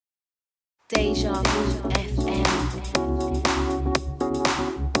Deja Vu FM.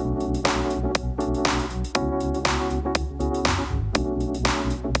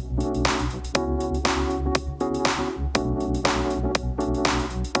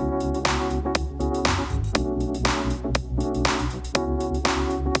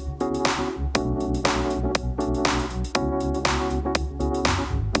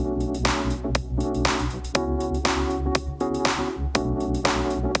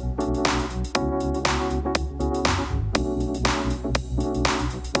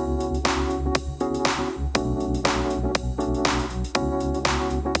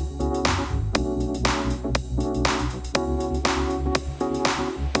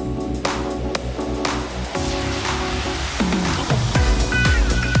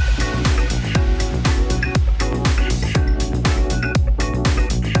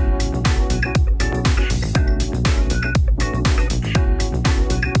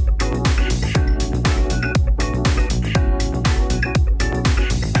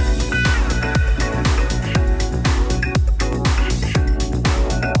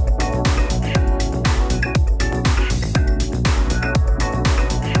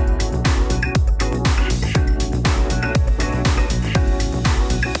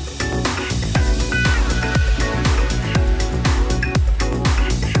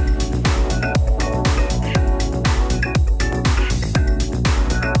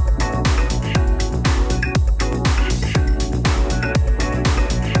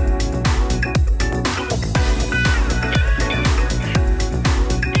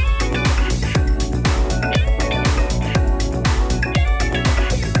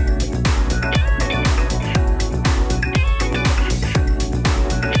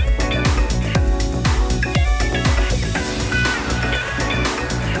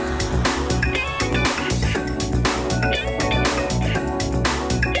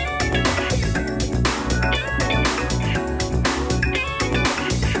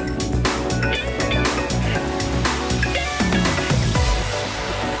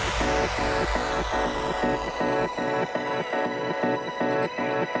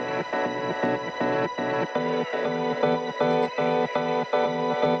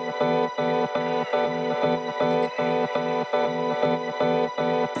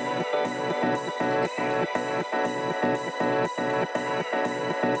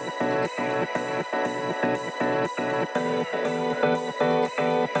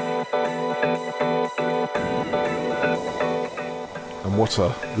 And what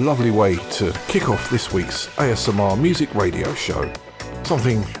a lovely way to kick off this week's ASMR music radio show.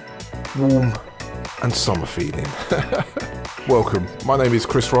 Something warm and summer feeling. Welcome, my name is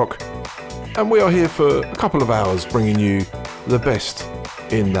Chris Rock, and we are here for a couple of hours bringing you the best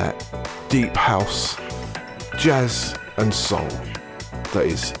in that deep house, jazz and soul that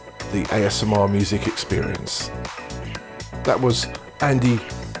is the ASMR music experience. That was Andy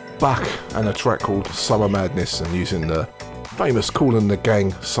Bach and a track called Summer Madness, and using the famous Kool and the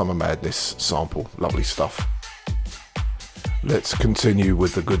Gang Summer Madness sample. Lovely stuff. Let's continue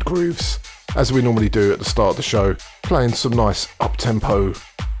with the good grooves, as we normally do at the start of the show, playing some nice up-tempo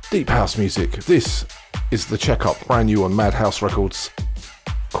deep house music. This is the Checkup, brand new on Madhouse Records,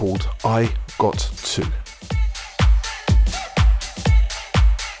 called I Got To.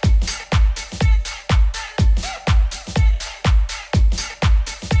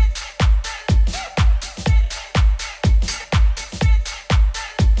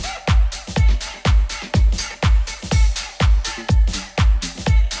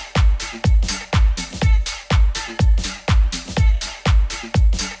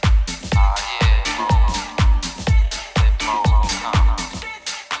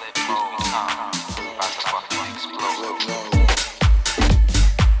 About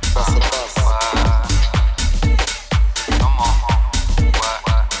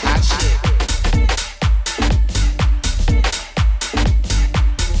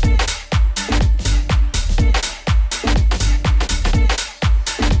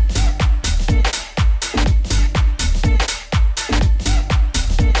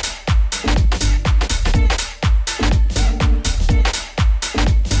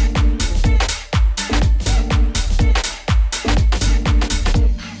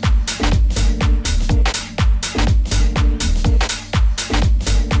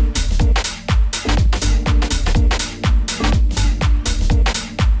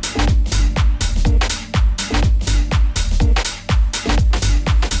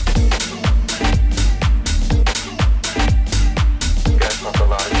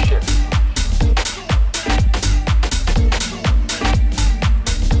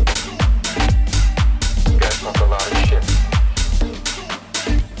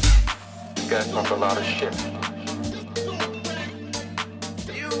guys talk a lot of shit.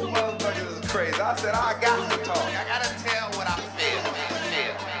 You motherfuckers is crazy. I said I got to talk. I gotta tell what I feel.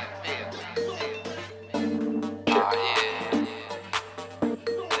 Oh yeah.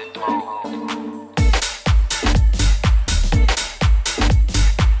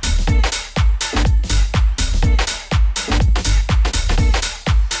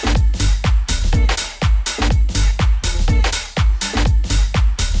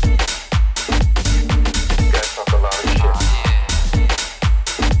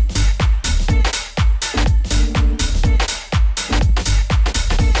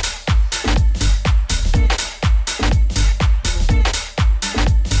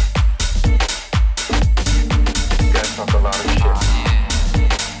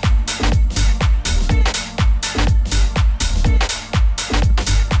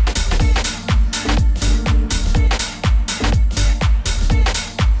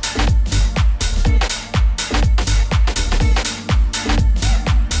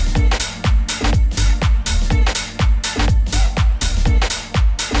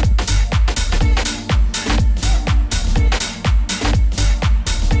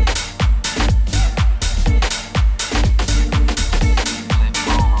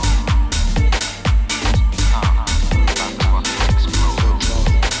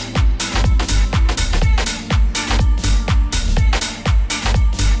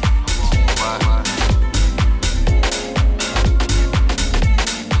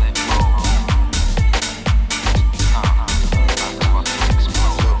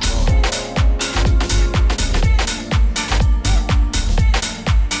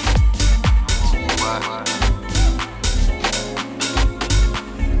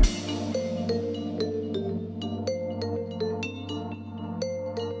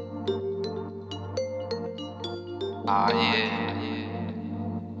 Ah yeah,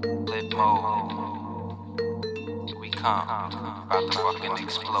 flip mode. Here we come, about to fucking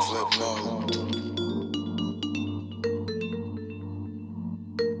explode. Flip mode.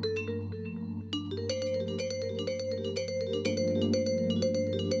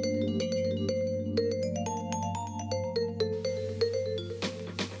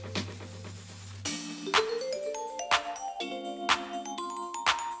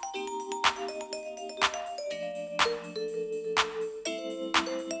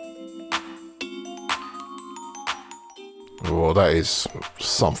 Oh, that is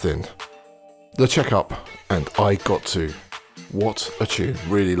something. The Checkup and I Got To. What a tune.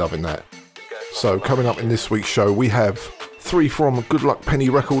 Really loving that. So coming up in this week's show, we have 3 from Good Luck Penny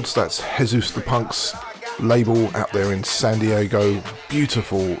Records. That's Jesus the Punk's label out there in San Diego.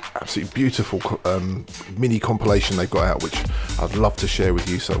 Beautiful, absolutely beautiful mini compilation they've got out, which I'd love to share with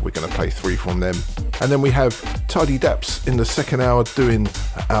you. So we're going to play 3 from them. And then we have Tidy Daps in the second hour doing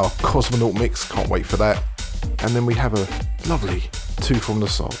our Cosmonaut mix. Can't wait for that. And then we have a lovely 2 from the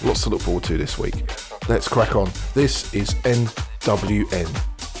soul. Lots to look forward to this week. Let's crack on. This is NWN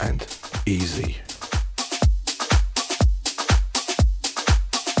and Easy.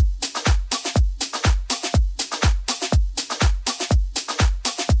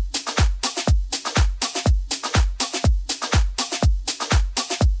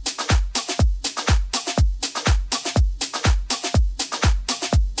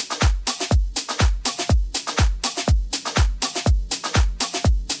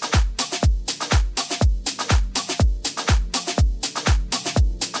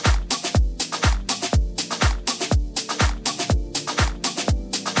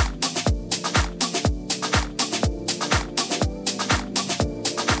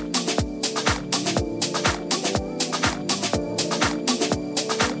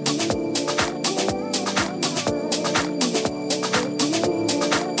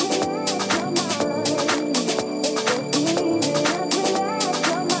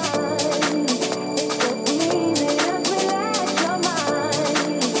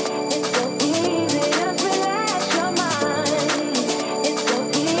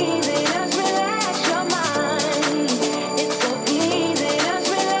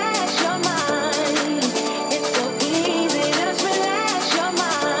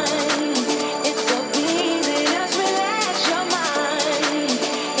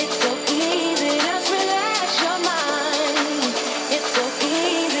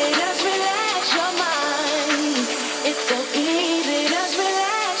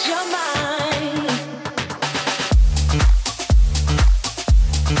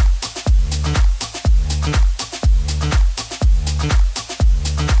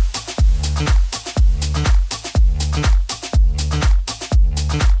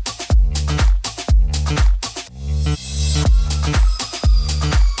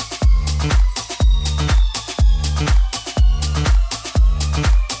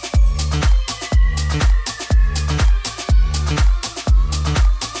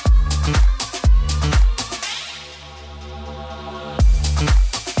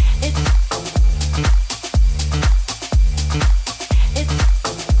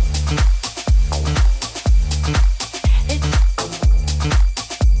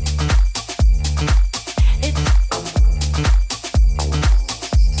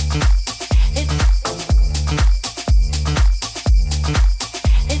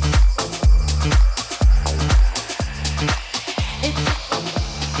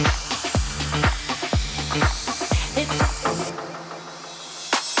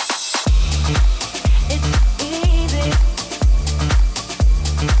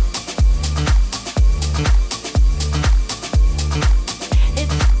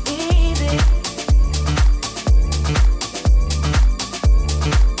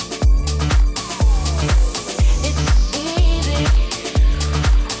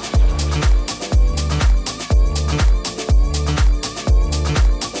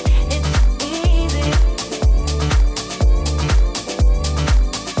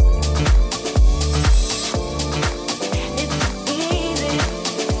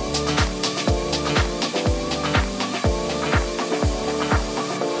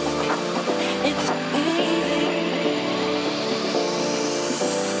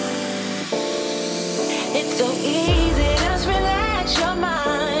 so easy, just relax your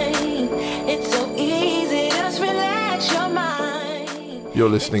mind. It's so easy, just relax your mind.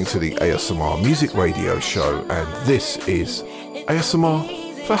 You're listening to the ASMR Music Radio Show, and this is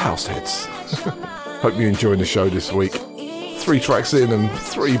ASMR for Househeads. Hope you're enjoying the show this week. 3 tracks in and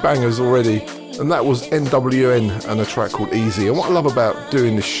 3 bangers already. And that was NWN and a track called Easy. And what I love about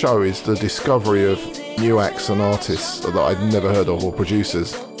doing this show is the discovery of new acts and artists that I'd never heard of, or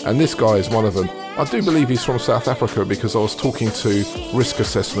producers. And this guy is one of them. I do believe he's from South Africa because I was talking to Risk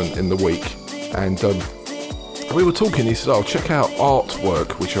Assessment in the week. And we were talking, he said, oh, check out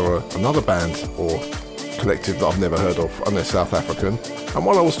Artwork, which are another band or collective that I've never heard of, and they're South African. And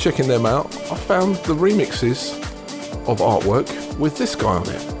while I was checking them out, I found the remixes of Artwork with this guy on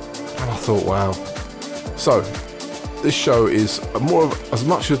it. And I thought, wow. So, this show is more of as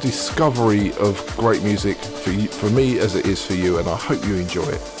much a discovery of great music for me as it is for you, and I hope you enjoy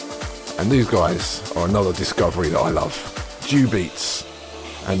it. And these guys are another discovery that I love. Dew Beats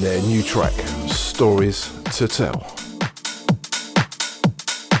and their new track, Stories to Tell.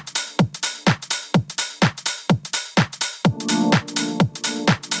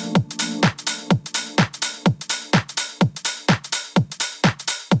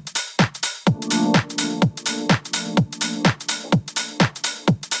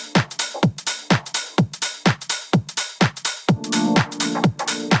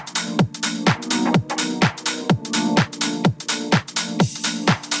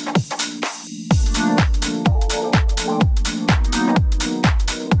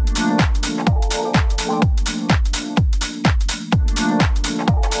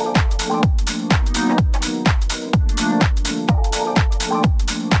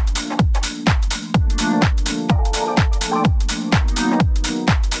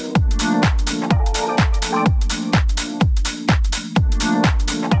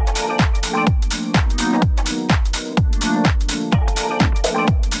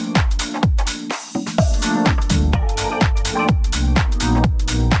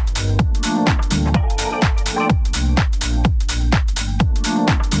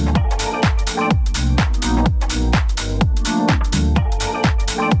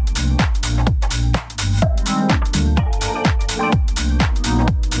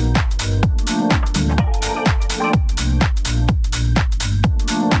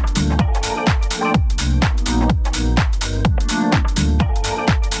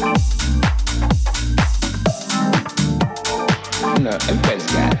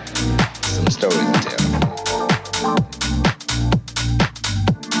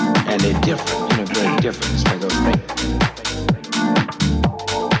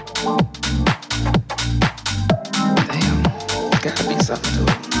 Gotta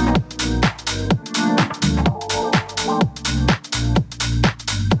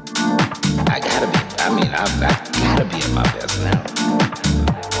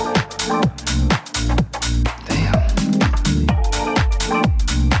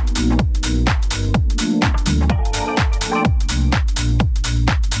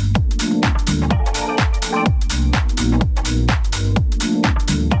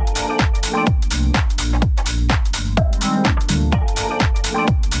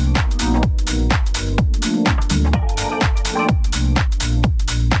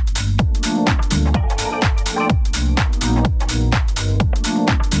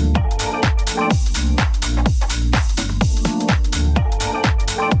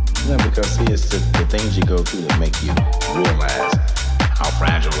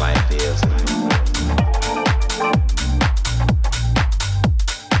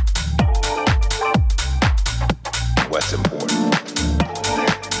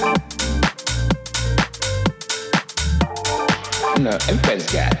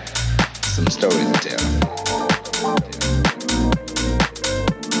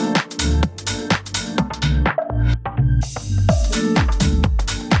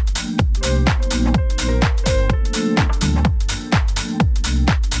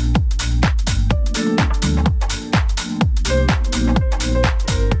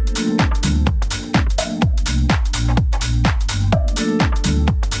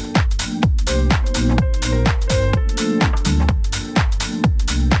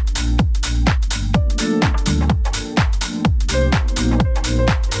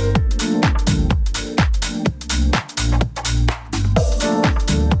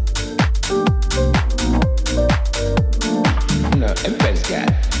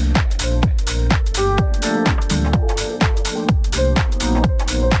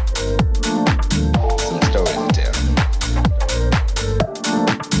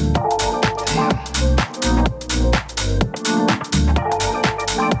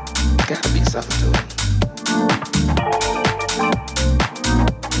be something to it.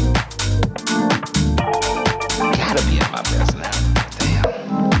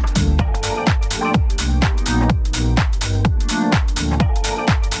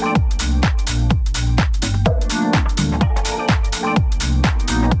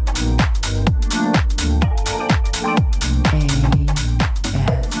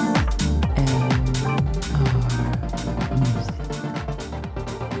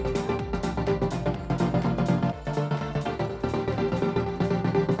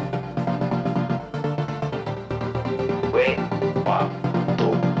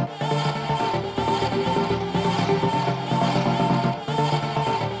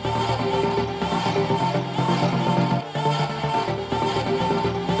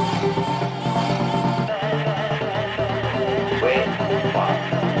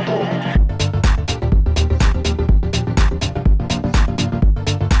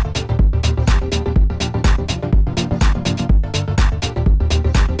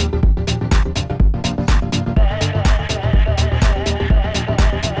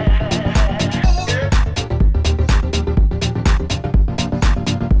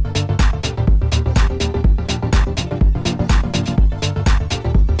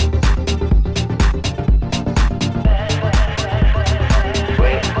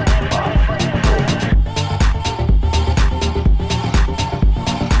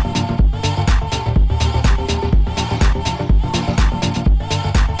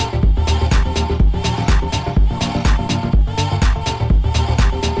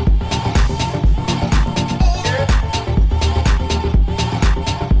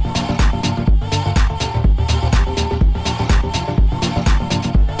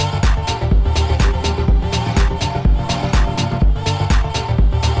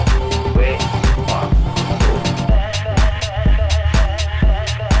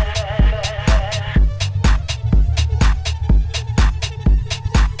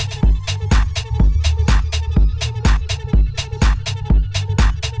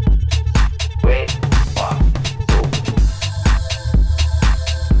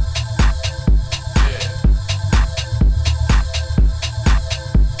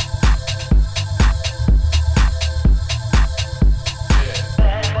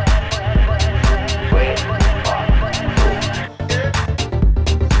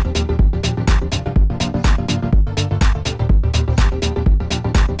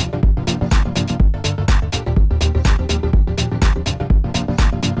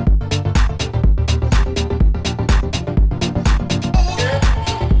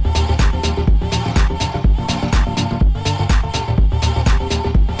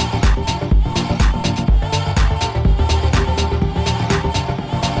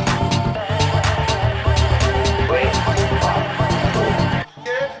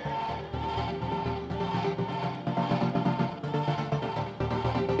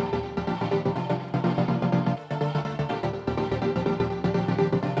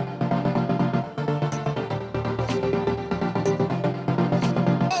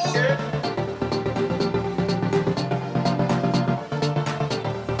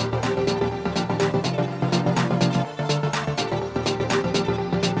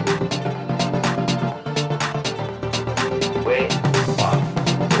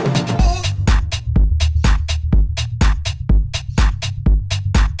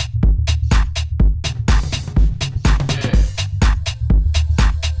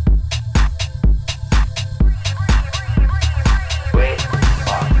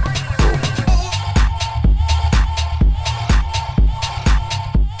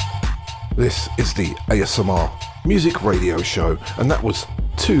 This is the ASMR Music Radio Show, and that was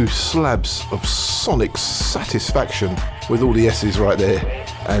 2 slabs of sonic satisfaction with all the S's right there.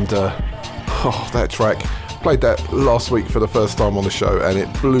 And that track, played that last week for the first time on the show, and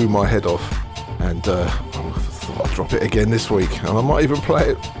it blew my head off. And I thought I'd drop it again this week, and I might even play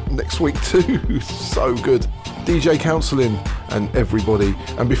it next week too. So good. DJ Counseling and Everybody,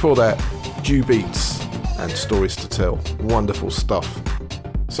 and before that, Dew Beats and Stories to Tell. Wonderful stuff.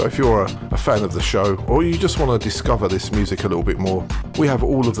 So if you're a fan of the show, or you just want to discover this music a little bit more, we have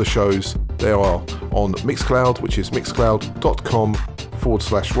all of the shows. They are on Mixcloud, which is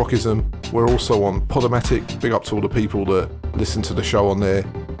mixcloud.com/rockism. We're also on Podomatic. Big up to all the people that listen to the show on there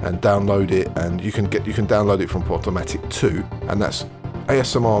and download it, and you can download it from Podomatic too, and that's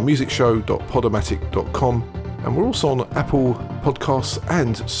asmrmusicshow.podomatic.com. And we're also on Apple Podcasts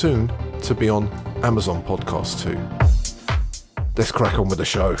and soon to be on Amazon Podcasts too. Let's crack on with the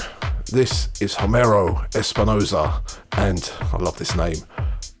show. This is Homero Espinosa, and I love this name,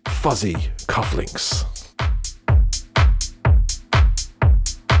 Fuzzy Cufflinks.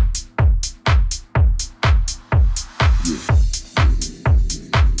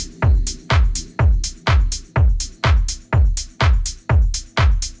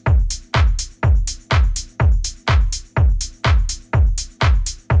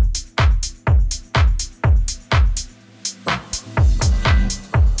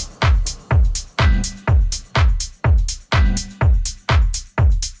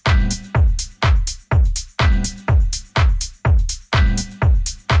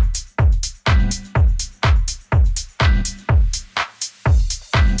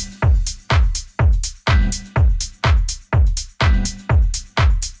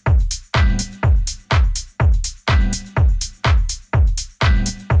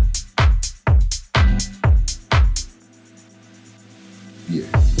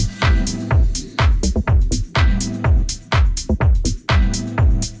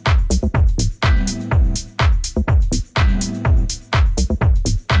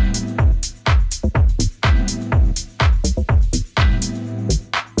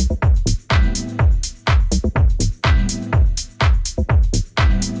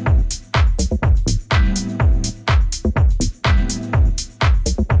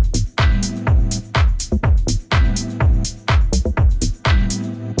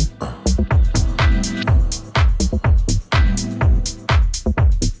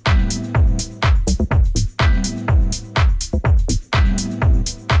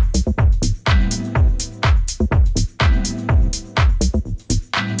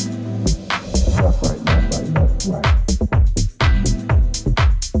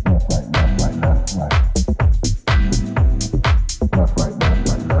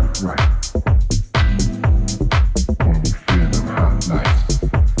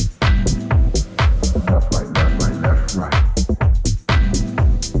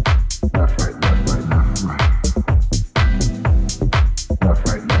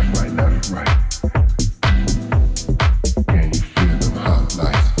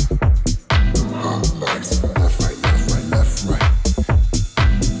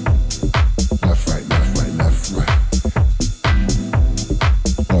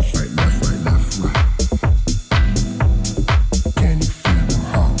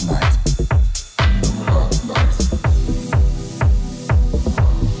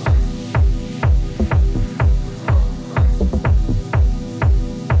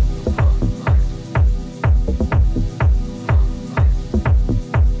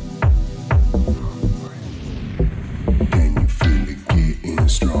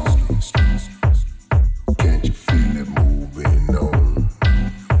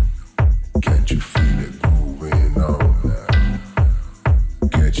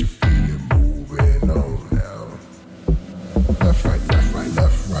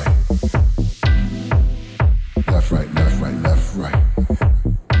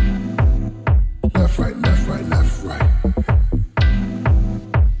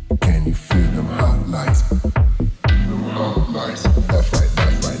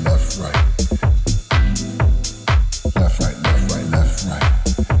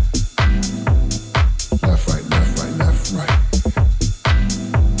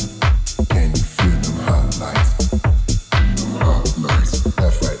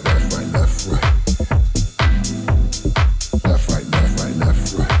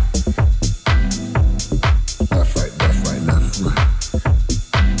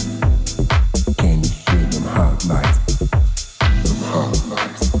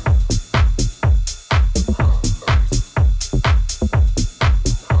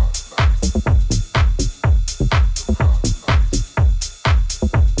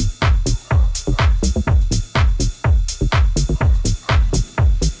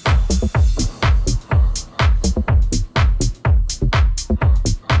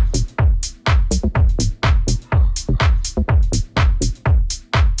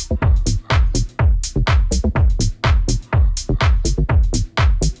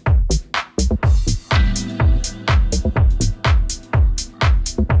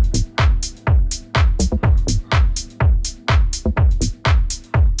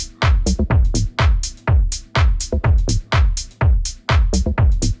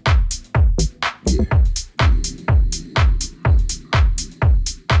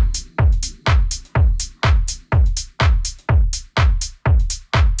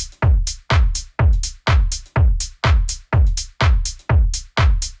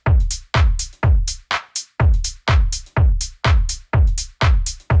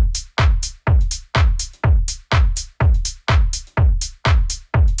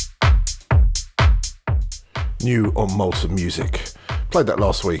 new on Molten Music. Played that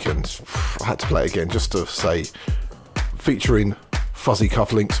last week and I had to play it again just to say, featuring fuzzy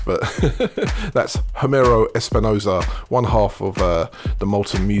cufflinks, but that's Homero Espinosa, one half of the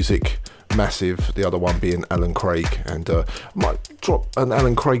Molten Music massive, the other one being Alan Craig, and I might drop an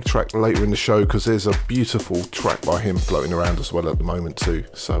Alan Craig track later in the show because there's a beautiful track by him floating around as well at the moment too.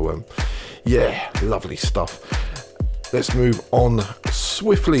 So yeah, lovely stuff. Let's move on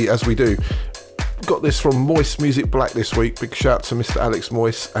swiftly as we do. Got this from Moist Music Black this week. Big shout to Mr. Alex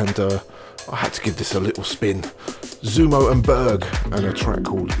Moist, and I had to give this a little spin. Zumo and Berg and a track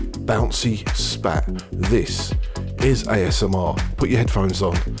called Bouncy Spat. This is ASMR. Put your headphones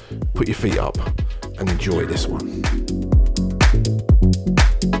on, put your feet up, and enjoy this one.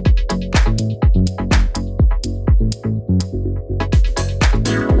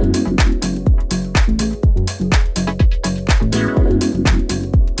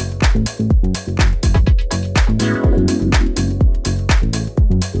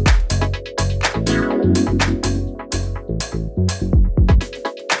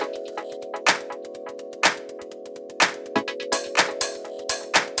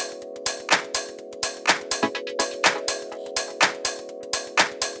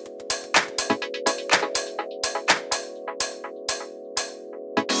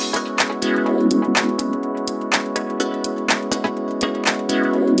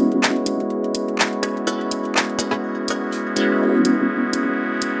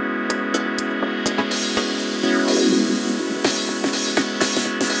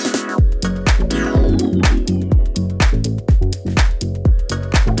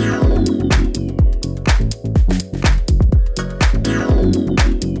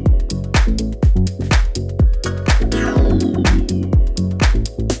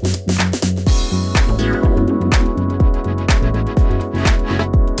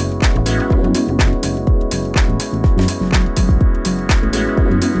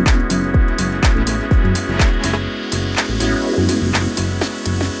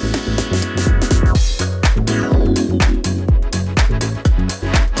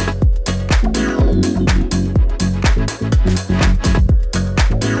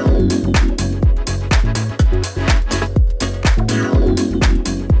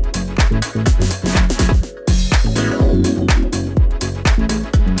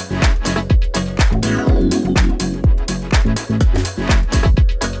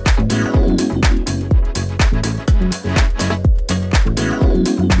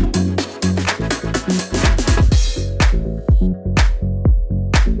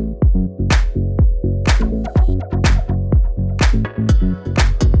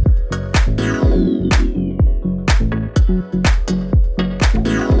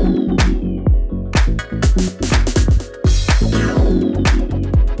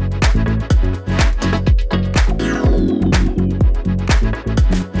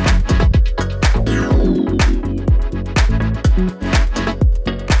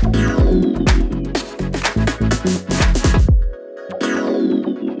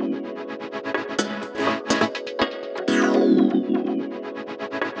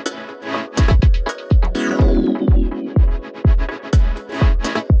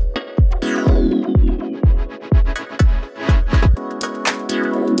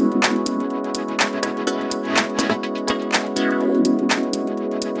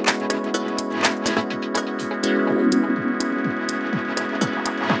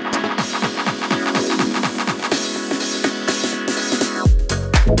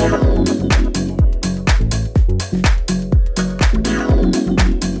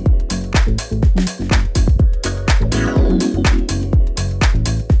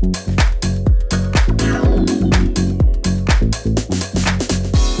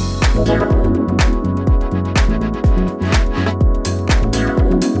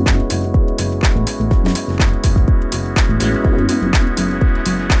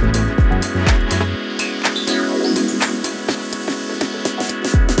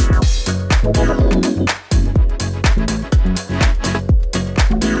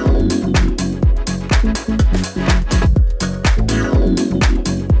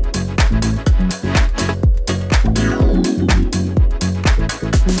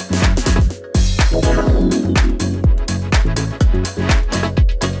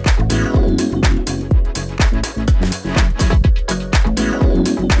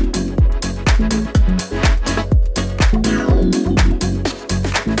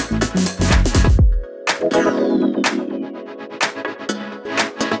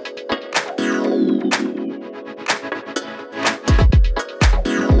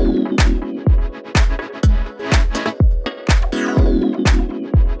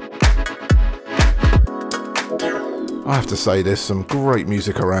 I have to say there's some great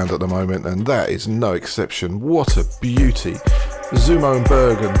music around at the moment, and that is no exception. What a beauty. Zumo and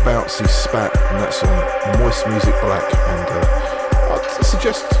Berg and Bouncy Spat, and that's on Moist Music Black. And I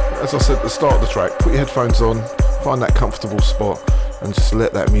suggest, as I said at the start of the track, put your headphones on, find that comfortable spot, and just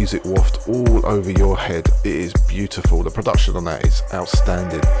let that music waft all over your head. It is beautiful. The production on that is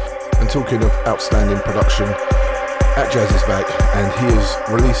outstanding. And talking of outstanding production, Atjazz is back, and he has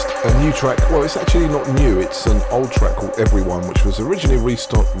released a new track. Well, it's actually not new, it's an old track called Everyone, which was originally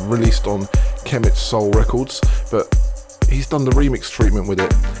released on Kemet Soul Records, but he's done the remix treatment with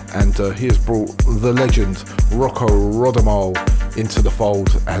it, and he has brought the legend Rocco Rodamal into the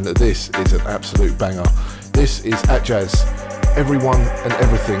fold, and this is an absolute banger. This is Atjazz, Everyone and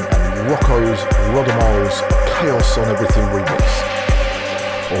Everything, and Rocco's Rodamal's Chaos on Everything remix.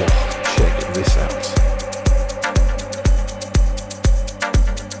 Oh, check this out.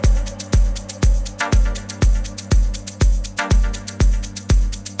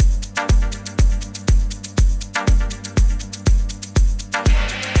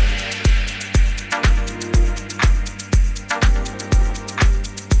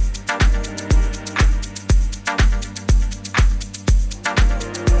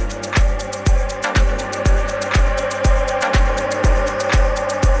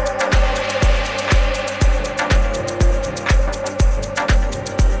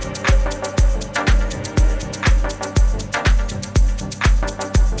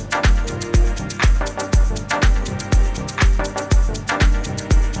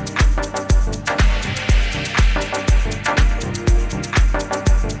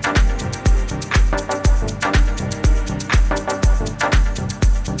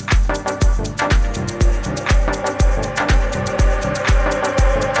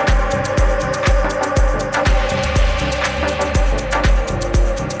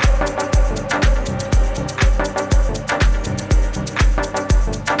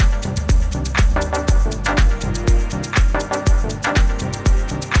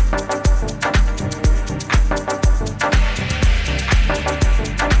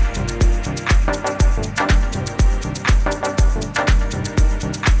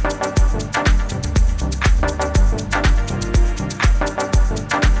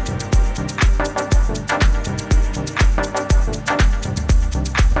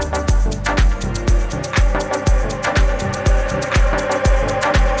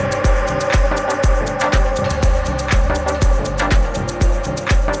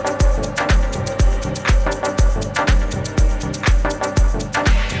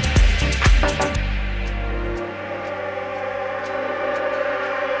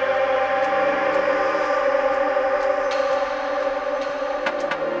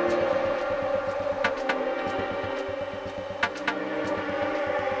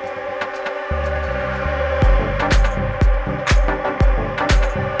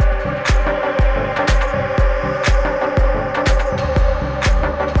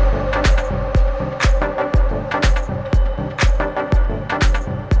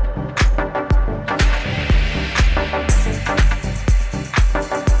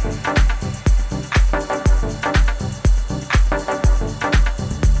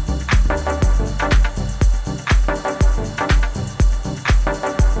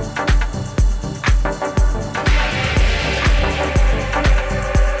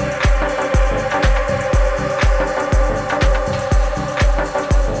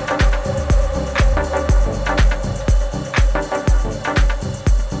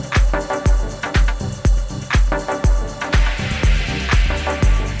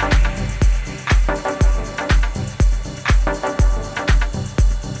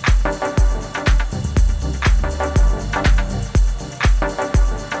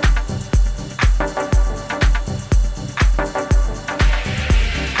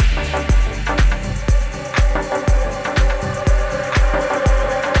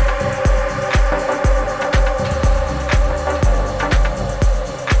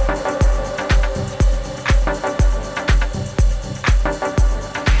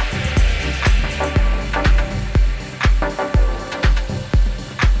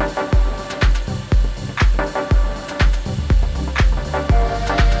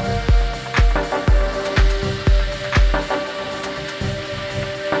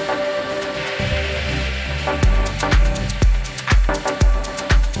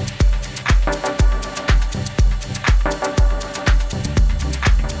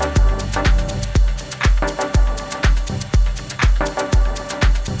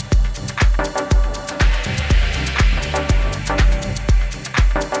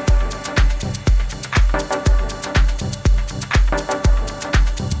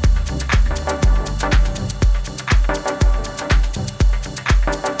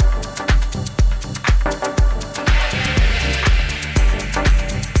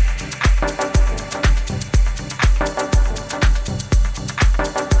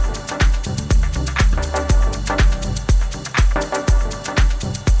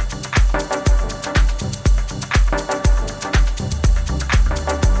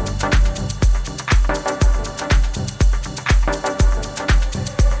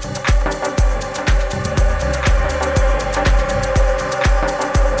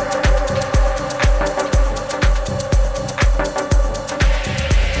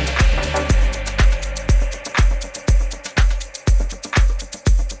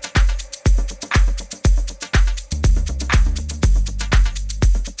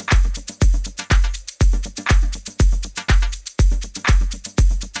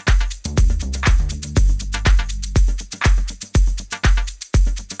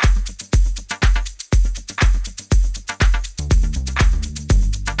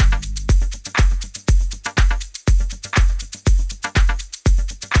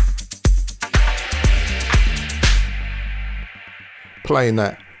 playing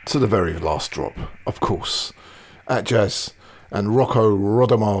that to the very last drop, of course. Atjazz and Rocco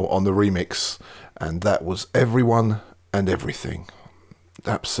Rodamo on the remix, and that was Everyone and Everything.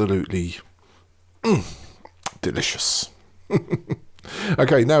 Absolutely delicious.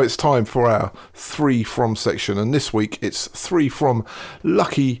 Okay, now it's time for our 3 From section, and this week it's 3 from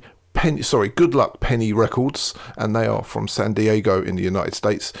Good Luck Penny Records, and they are from San Diego in the United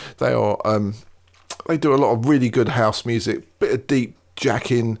States. They are they do a lot of really good house music, bit of deep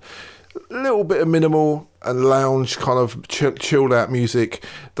jacking, a little bit of minimal and lounge kind of chilled out music.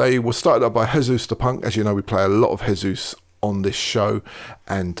 They were started up by Jesus the Punk. As you know, we play a lot of Jesus on this show,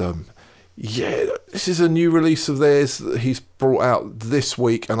 and yeah, this is a new release of theirs that he's brought out this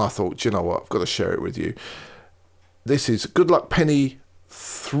week, and I thought, do you know what, I've got to share it with you. This is Good Luck Penny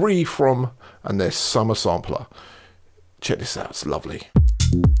 3 From and their Summer Sampler. Check this out, it's lovely.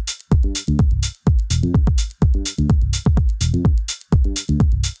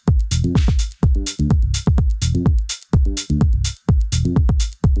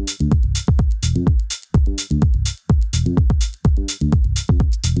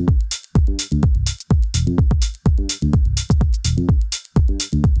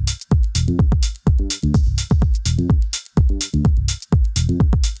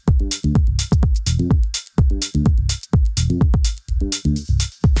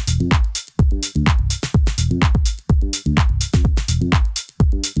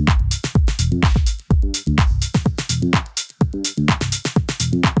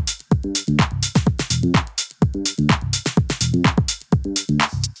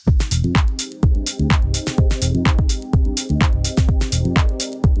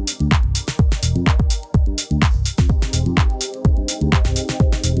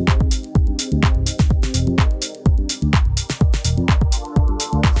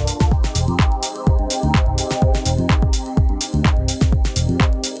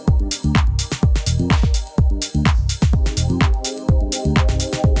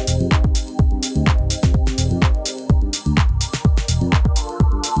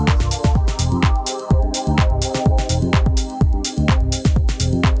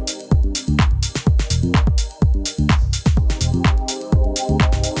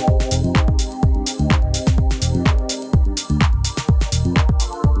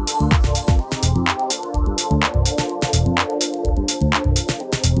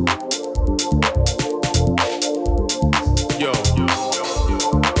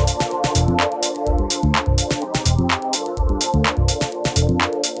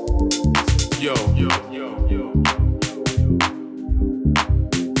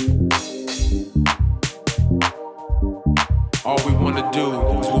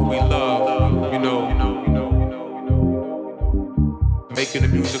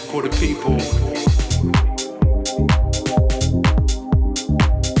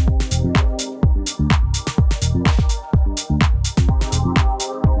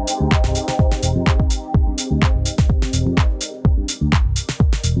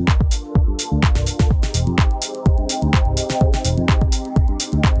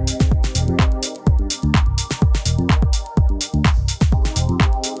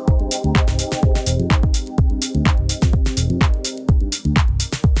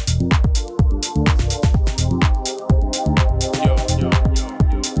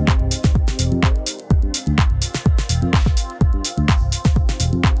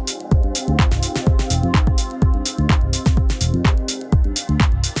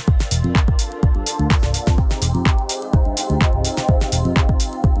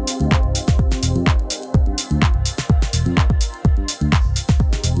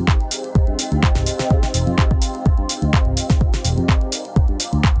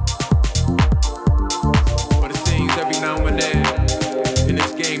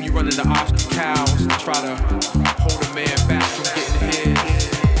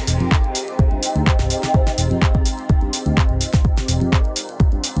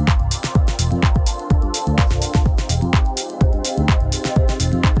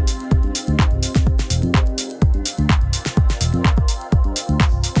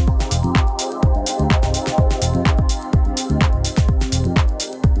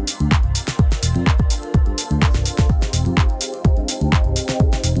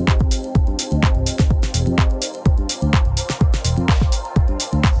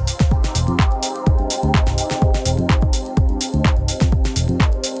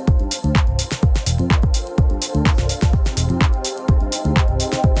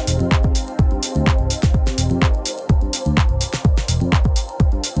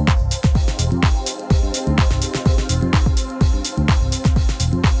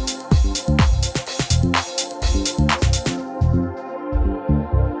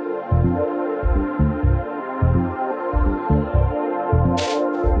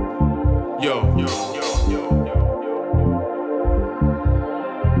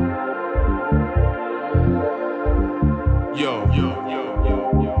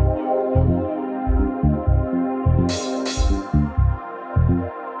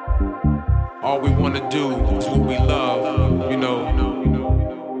 do is what we love, you know.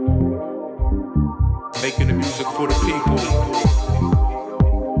 Making the music for the people.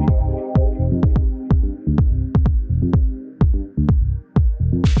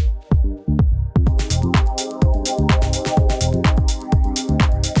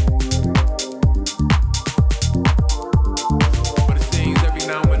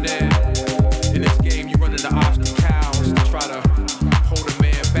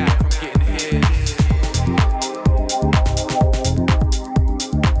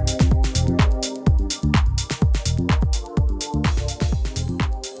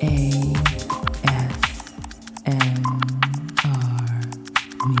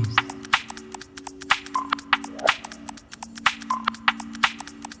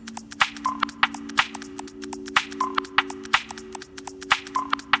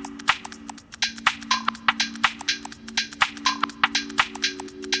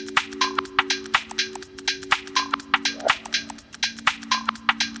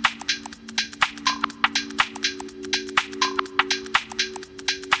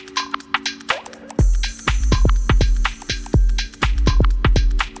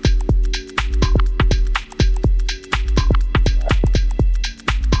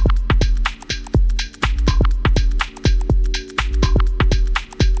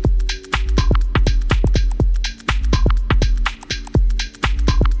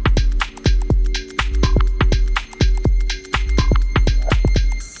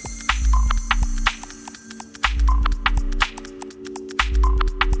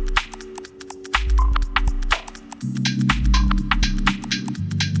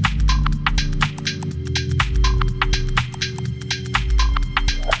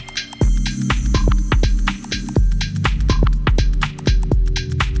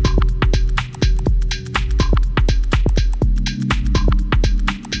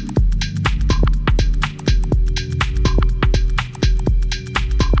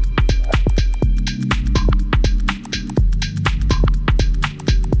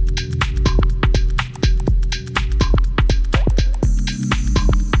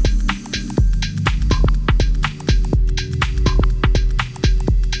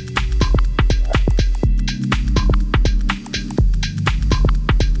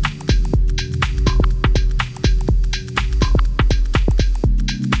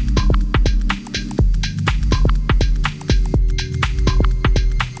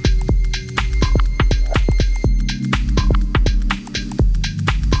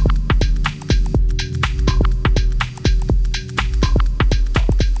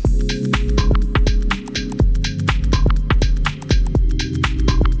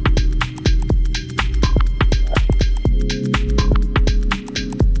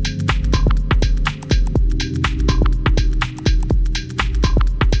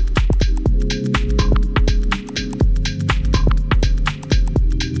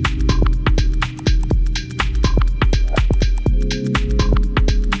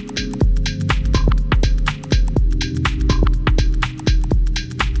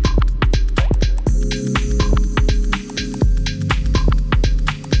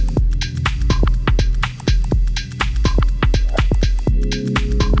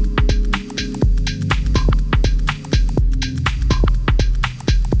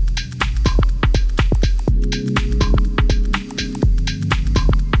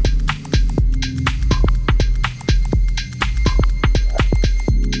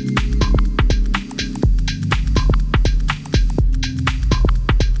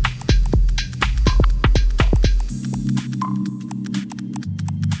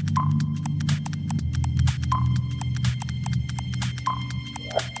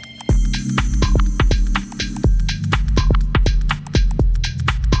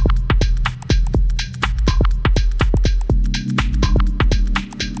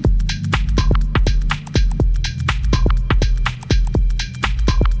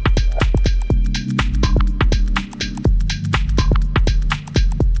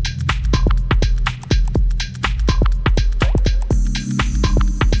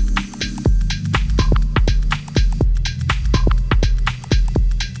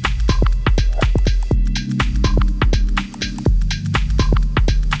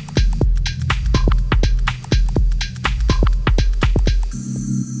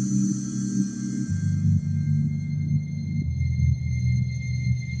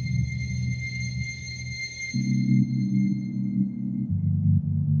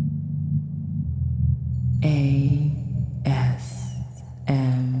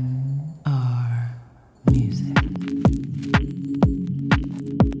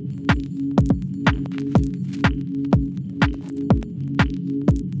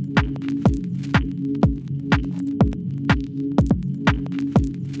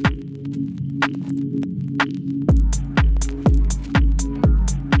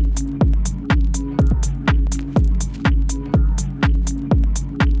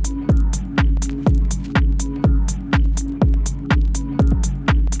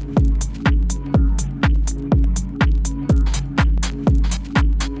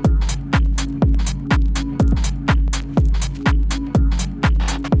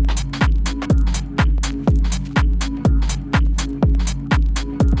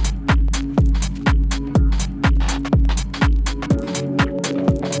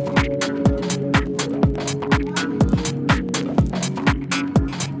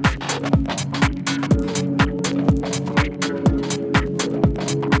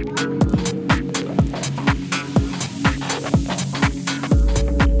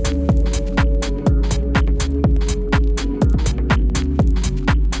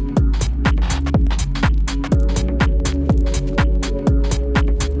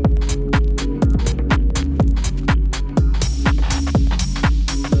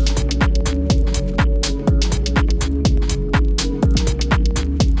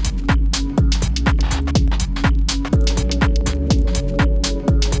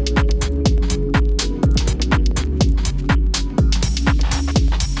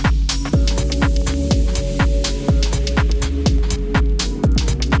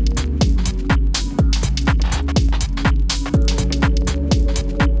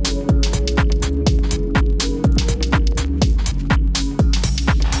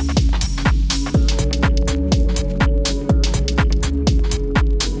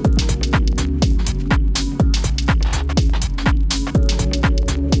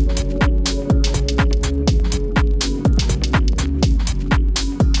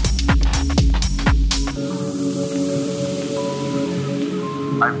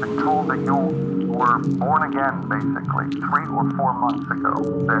 born again, basically, 3 or 4 months ago,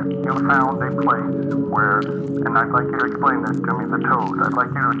 that you found a place where, and I'd like you to explain this to me, the toad. I'd like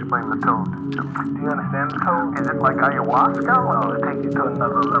you to explain the toad. Do you understand the toad? Is it like ayahuasca? Well, it'll take you to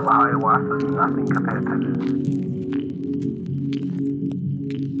another level. Ayahuasca is nothing compared to this.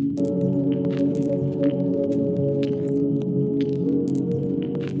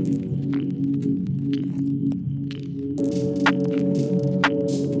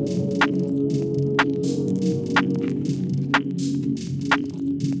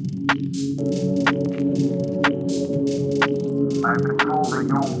 I've been told that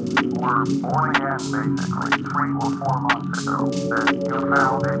you were born again, basically, 3 or 4 months ago, that you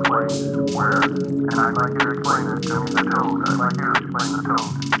found a place where, and I'd like you to explain this to me, the toad. I'd like you to explain the toad.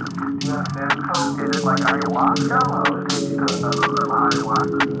 Do you understand the toad? Is it like ayahuasca? Well, it'll take you to another level.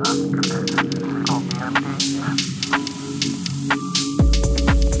 Ayahuasca is nothing compared to this. It's called DMT.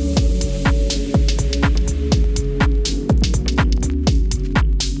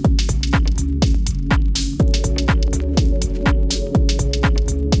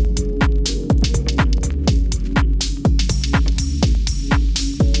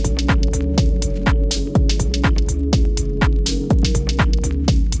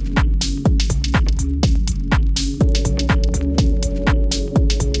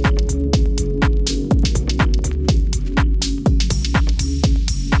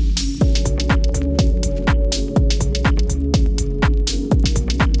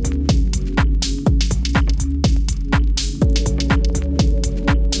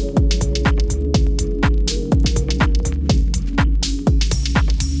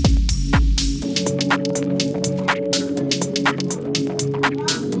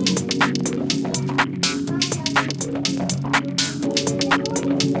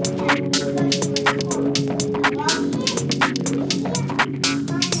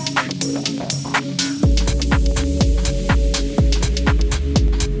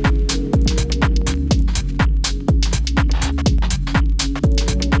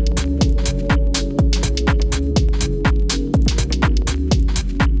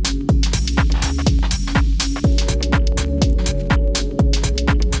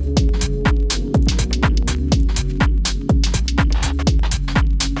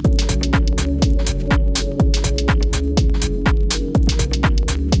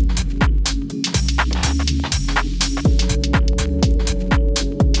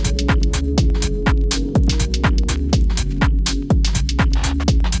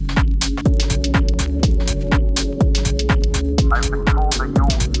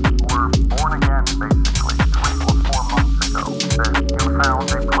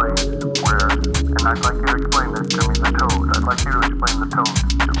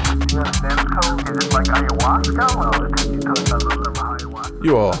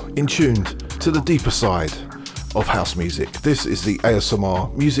 You are in tuned to the deeper side of house music. This is the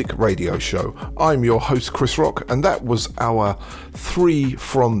ASMR Music Radio Show. I'm your host Chris Rock, and that was our 3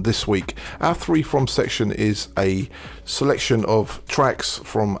 from this week. Our 3 from section is a selection of tracks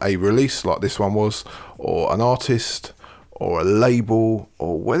from a release like this one was, or an artist, or a label,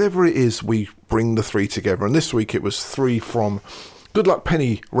 or whatever it is, we bring the 3 together. And this week it was 3 from Good Luck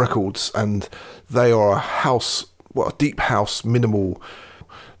Penny Records, and they are a deep house minimal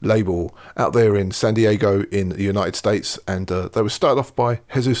label out there in San Diego in the United States, and they were started off by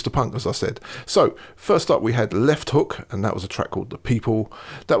Jesus the Punk, as I said. So first up we had Left Hook, and that was a track called The People.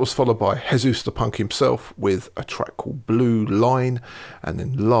 That was followed by Jesus the Punk himself with a track called Blue Line, and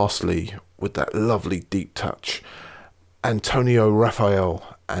then lastly with that lovely deep touch, Antonio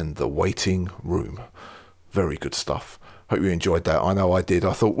Raphael and The Waiting Room. Very good stuff. Hope you enjoyed that. I know I did.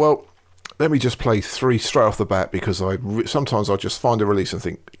 I thought, well, let me just play 3 straight off the bat, because sometimes I just find a release and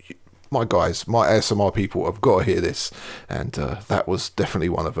think, my guys, my ASMR people have got to hear this. And that was definitely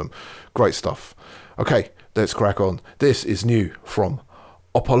one of them. Great stuff. Okay, let's crack on. This is new from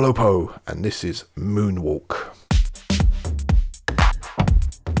Opolopo, and this is Moonwalk.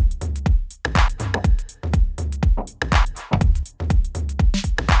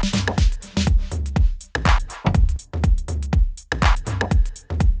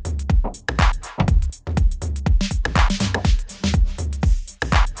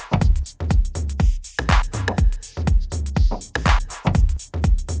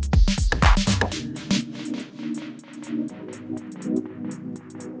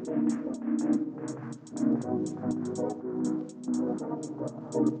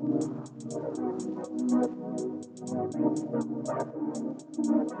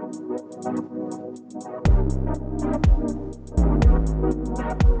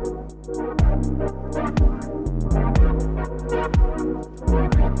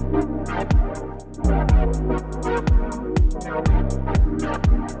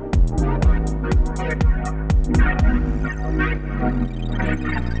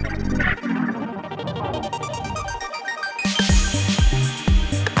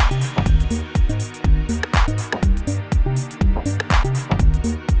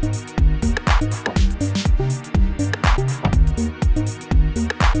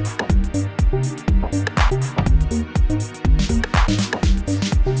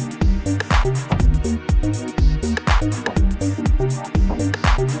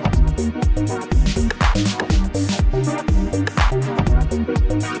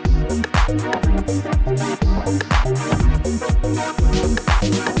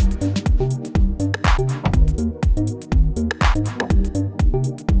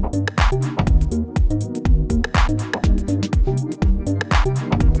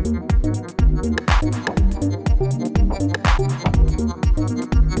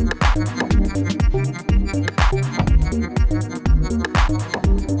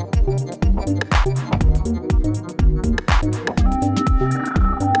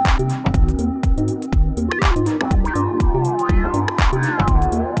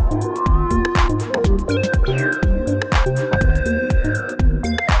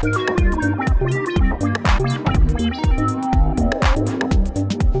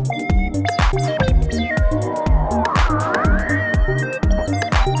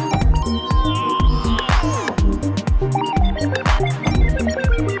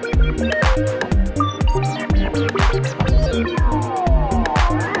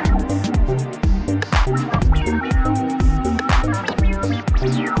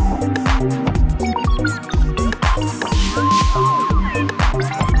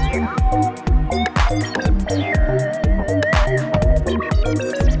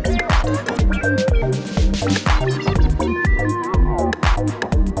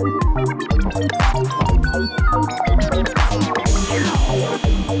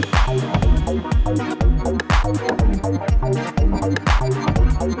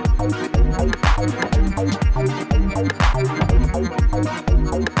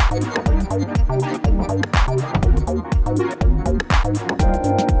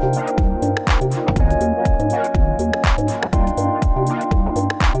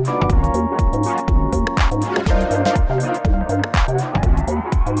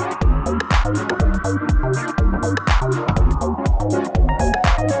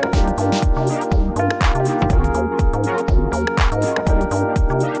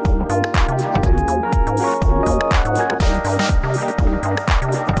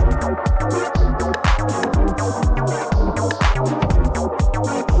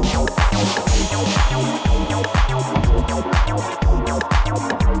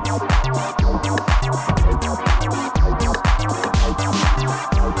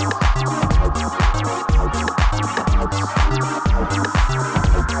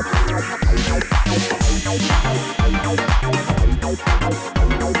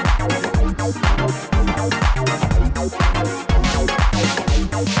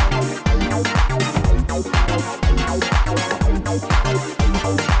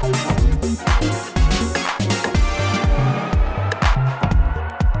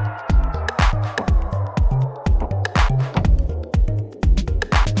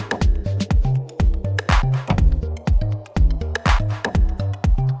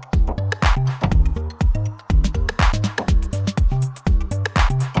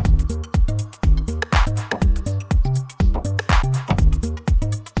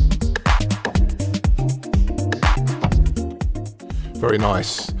 Very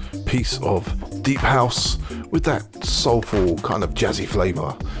nice piece of deep house with that soulful kind of jazzy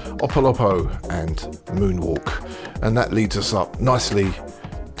flavour. Opolopo and Moonwalk. And that leads us up nicely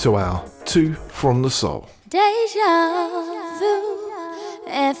to our Two from the Soul. Deja vu,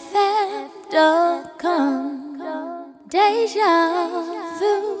 FM.com. Deja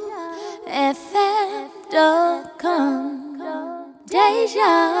vu, FM.com.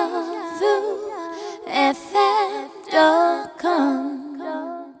 Deja vu, FM.com.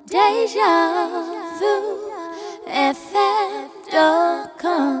 Deja vu, FM.com.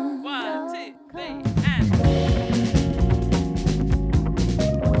 1, 2, 3.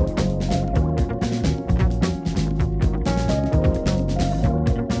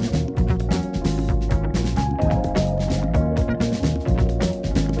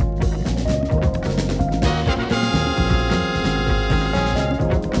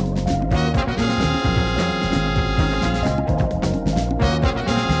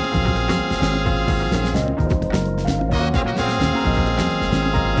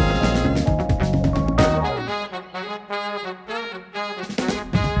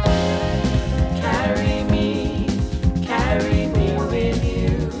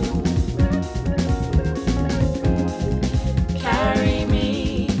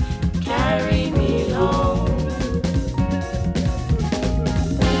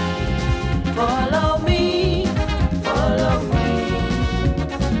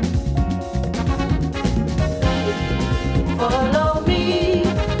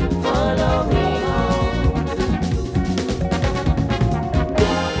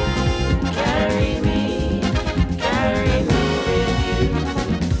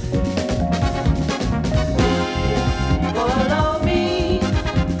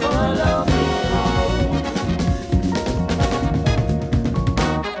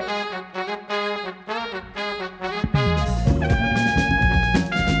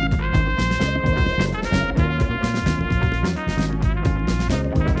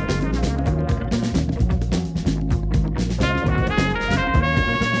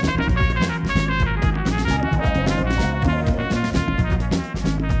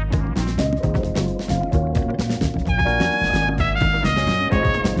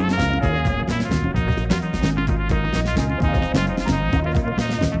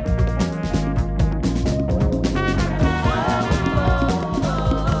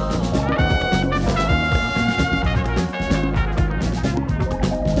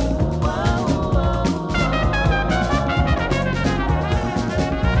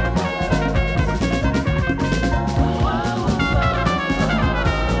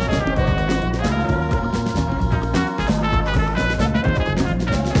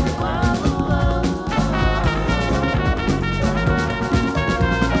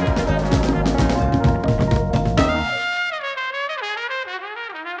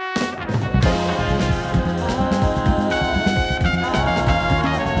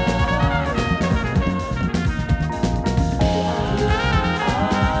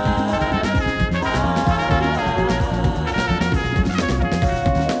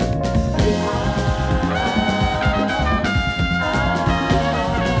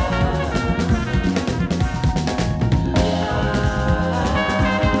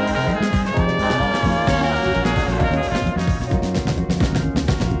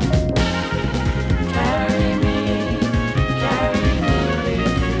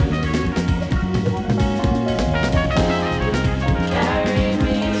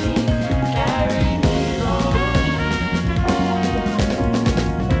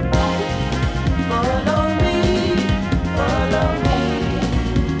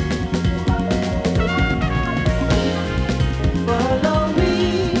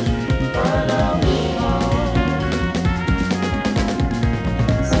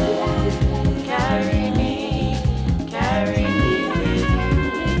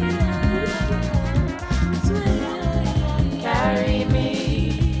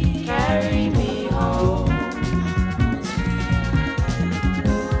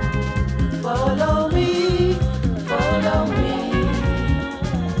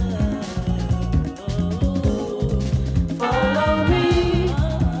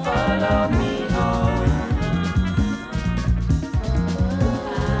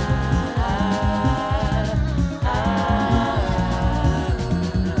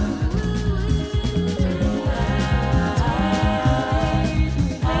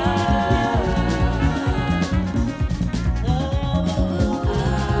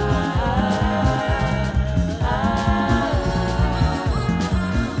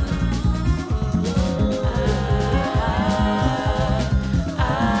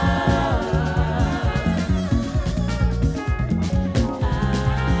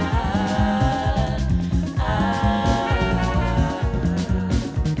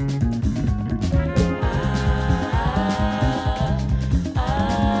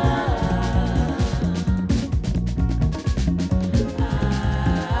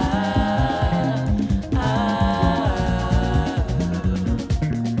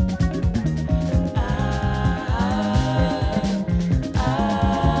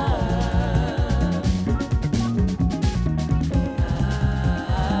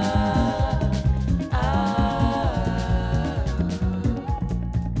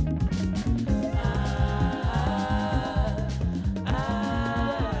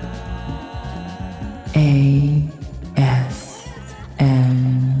 ASMR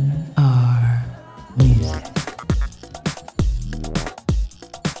music.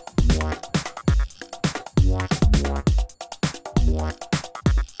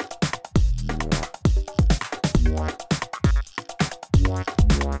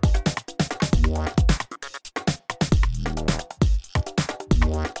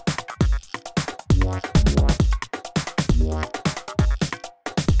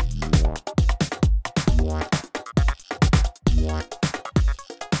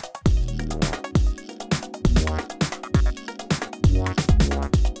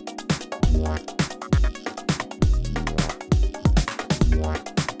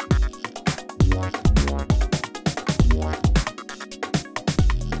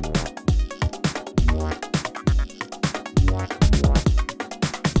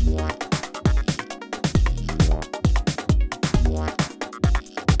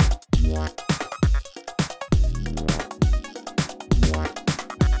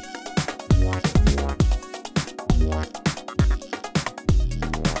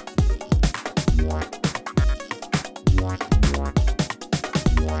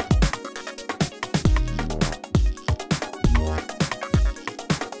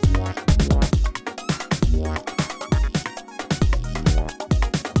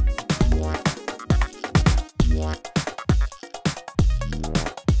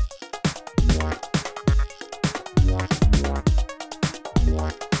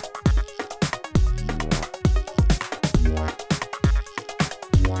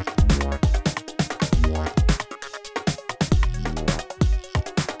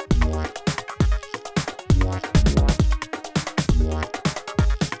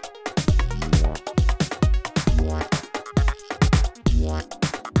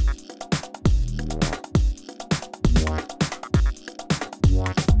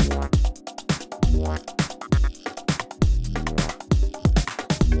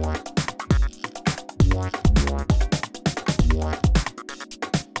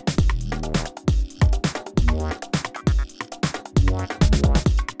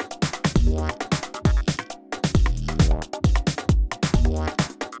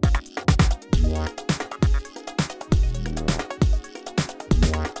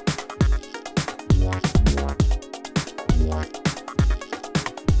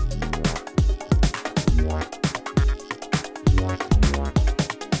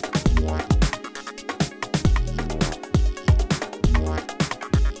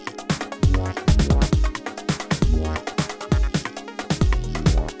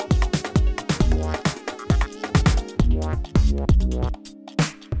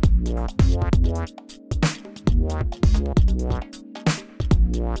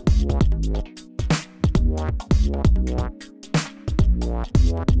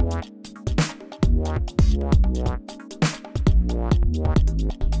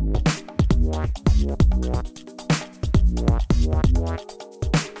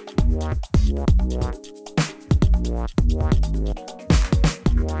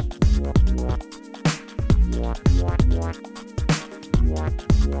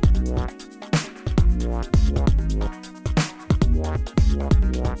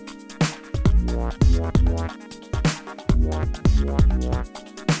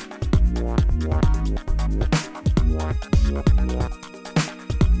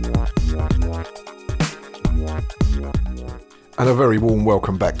 Yeah. And a very warm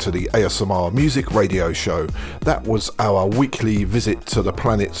welcome back to the ASMR Music Radio Show. That was our weekly visit to the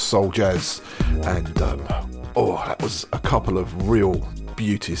planet Soul Jazz, and that was a couple of real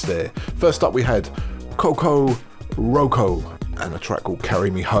beauties there. First up we had Coco Roco and a track called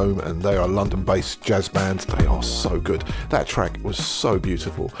Carry Me Home, and they are a London-based jazz band. They are so good. That track was so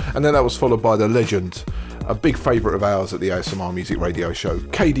beautiful. And then that was followed by the legend, a big favourite of ours at the ASMR Music Radio Show,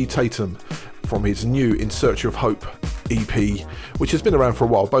 KD Tatum, from his new In Search of Hope EP, which has been around for a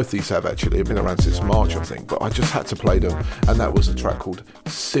while. Both these have actually. They've been around since March, I think, but I just had to play them, and that was a track called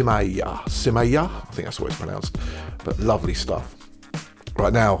Simeya, I think that's what it's pronounced, but lovely stuff.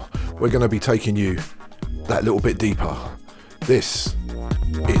 Right now, we're going to be taking you that little bit deeper. This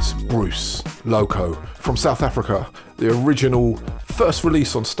is Bruce Loco from South Africa, the original first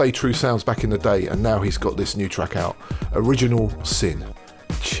release on Stay True Sounds back in the day, and now he's got this new track out, Original Sin.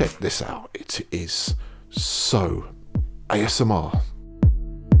 Check this out. It is so ASMR.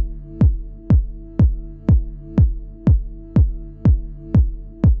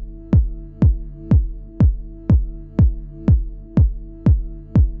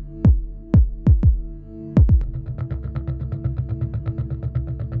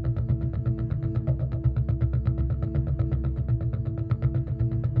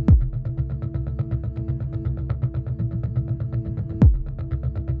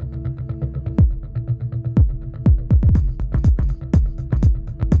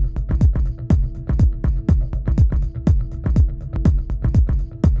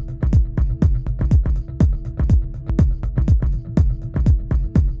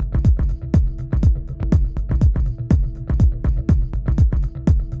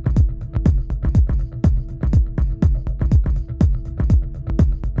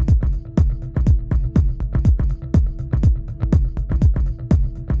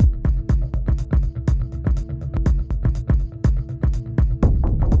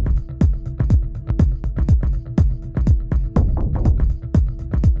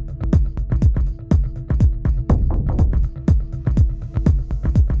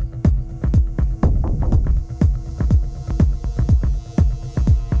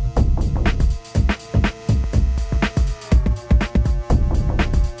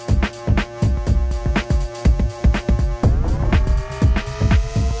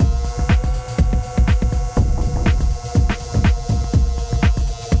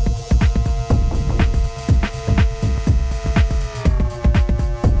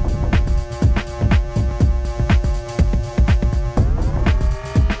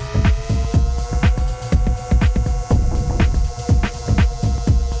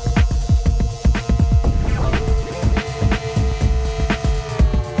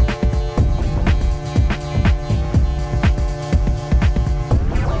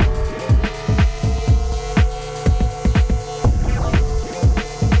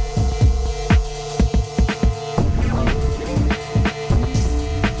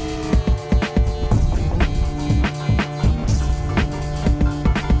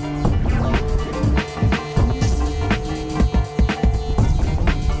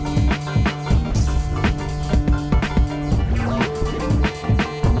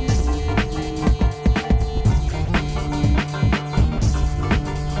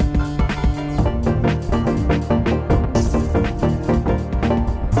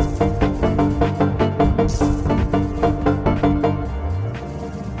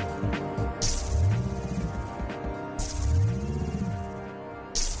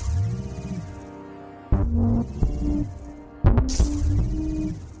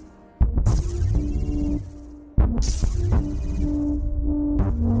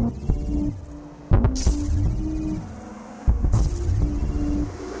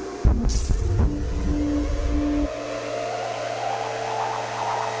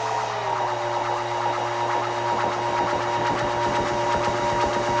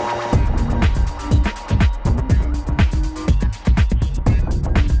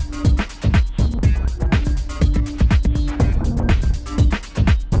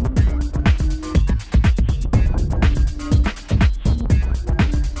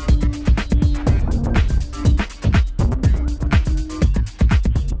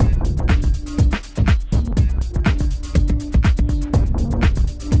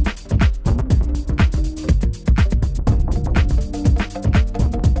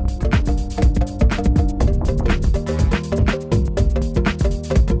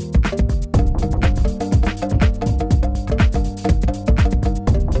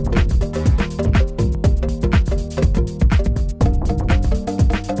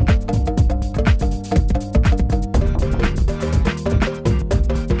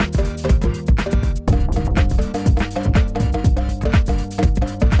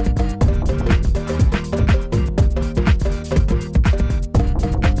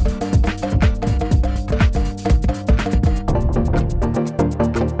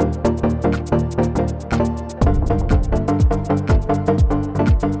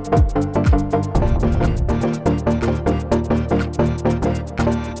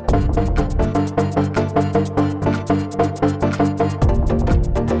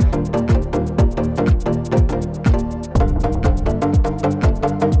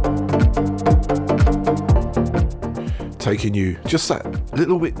 taking you just that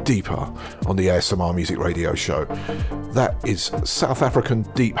little bit deeper on the ASMR Music Radio Show. That is South African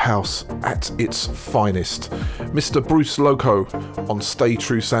Deep House at its finest. Mr. Bruce Loco on Stay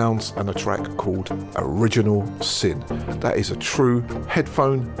True Sounds and a track called Original Sin. That is a true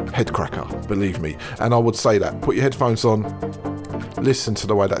headphone headcracker, believe me. And I would say that. Put your headphones on, listen to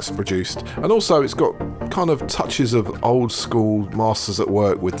the way that's produced. And also it's got kind of touches of old school Masters at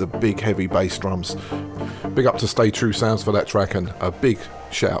Work with the big heavy bass drums. Big up to Stay True Sounds for that track, and a big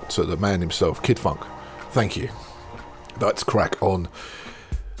shout out to the man himself, Kid Funk. Thank you. Let's crack on.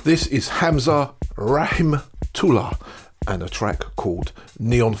 This is Hamza Rahimtullah and a track called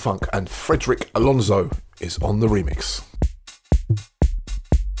Neon Funk, and Frederick Alonso is on the remix.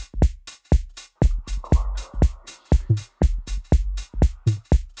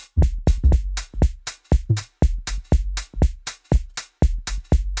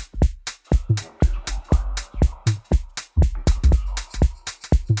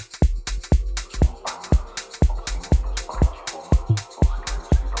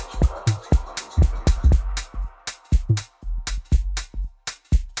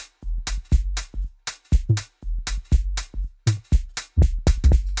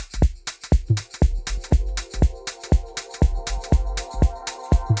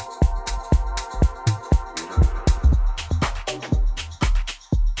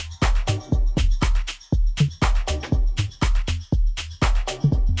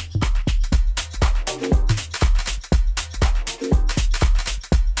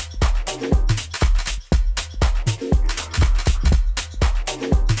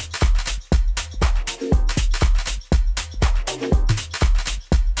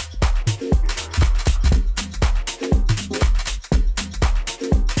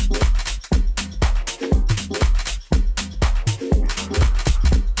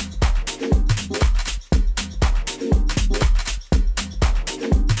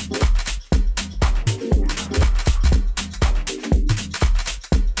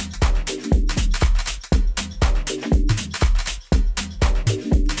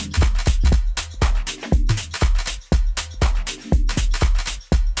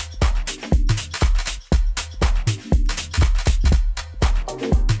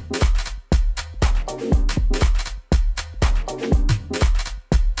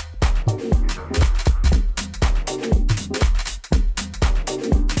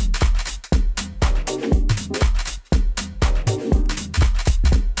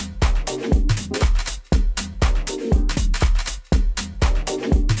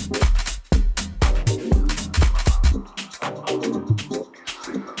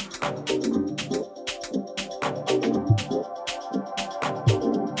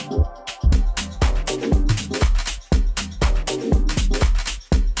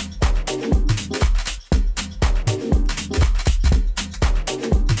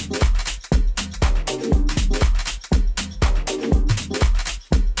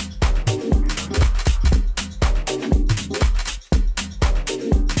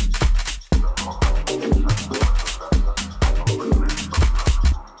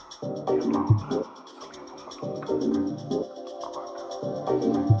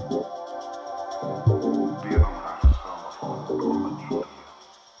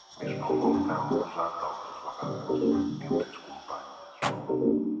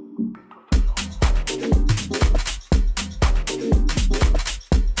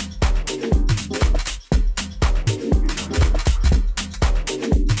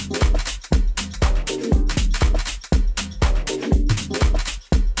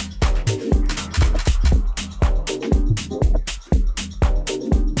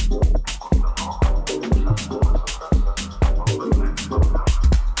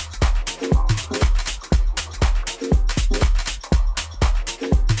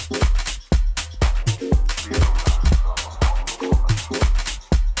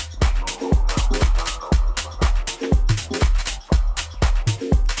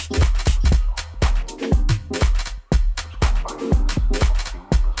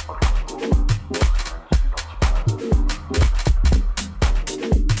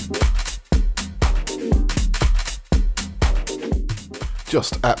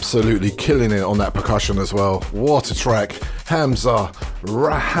 Just absolutely killing it on that percussion as well. What a track. Hamza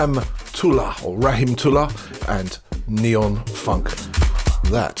Rahimtullah and Neon Funk.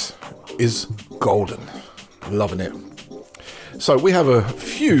 That is golden. Loving it. So we have a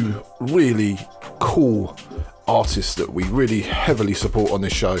few really cool artists that we really heavily support on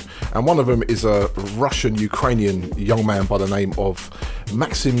this show, and one of them is a Russian-Ukrainian young man by the name of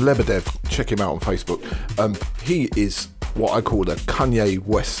Maxim Lebedev. Check him out on Facebook. He is what I call the Kanye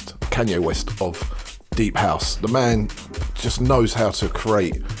West of deep house. The man just knows how to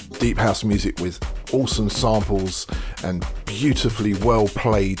create deep house music with awesome samples and beautifully well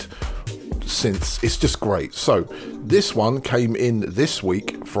played synths. It's just great. So this one came in this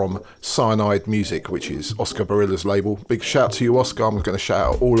week from Cyanide Music, which is Oscar Barilla's label. Big shout to you, Oscar. I'm going to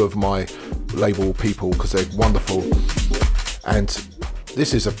shout out all of my label people because they're wonderful. And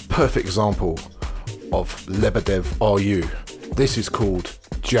this is a perfect example of Lebedev RU. This is called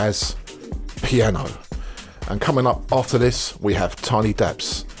Jazz Piano. And coming up after this, we have Tiny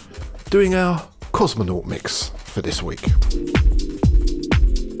Daps doing our Cosmonaut mix for this week.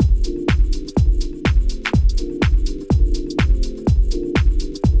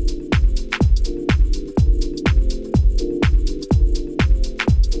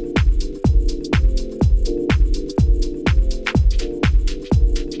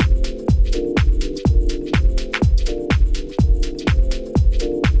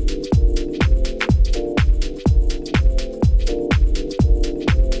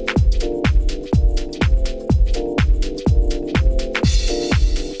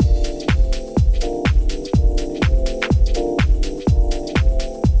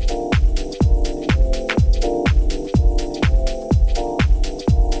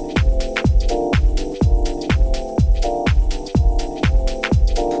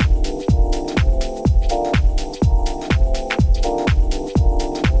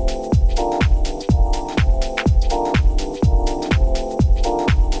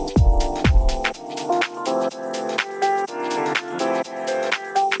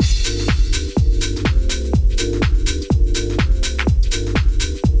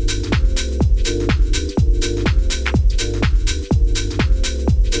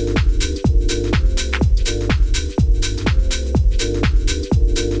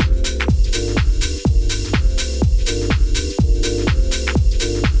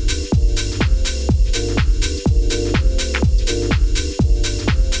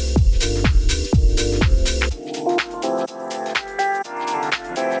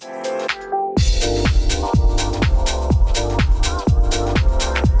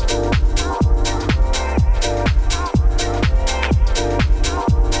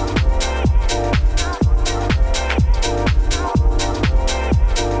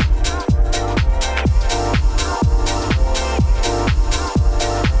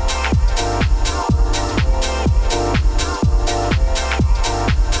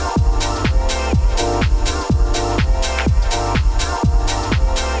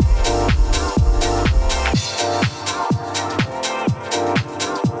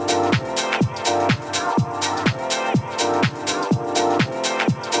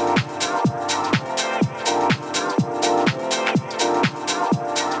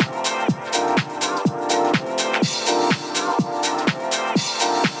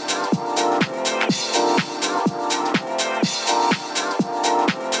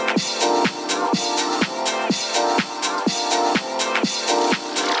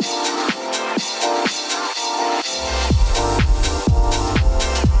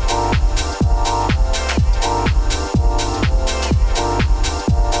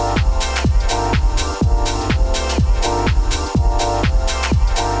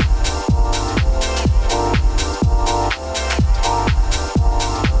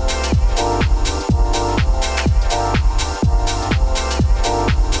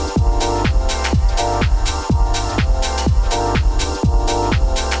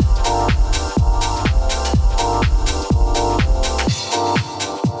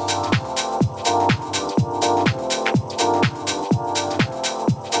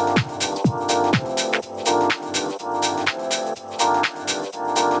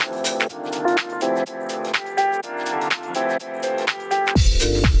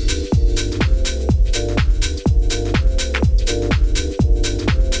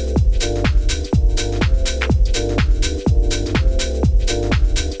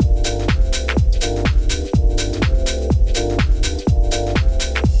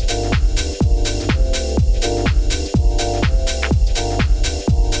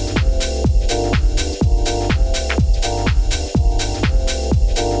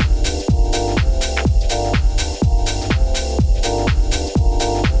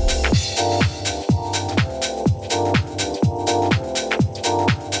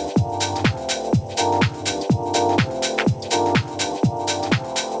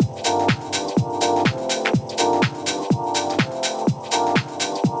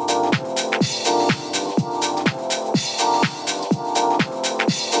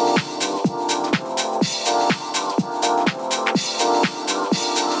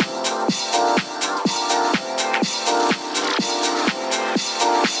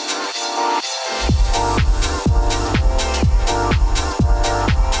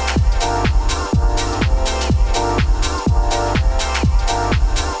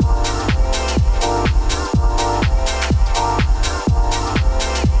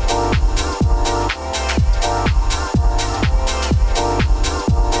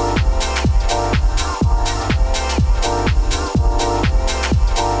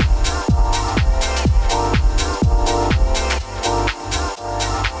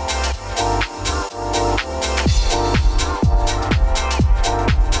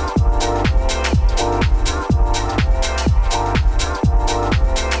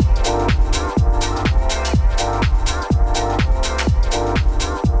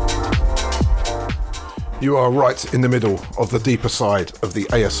 You are right in the middle of the deeper side of the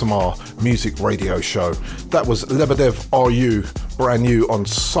ASMR music radio show. That was Lebedev RU, brand new on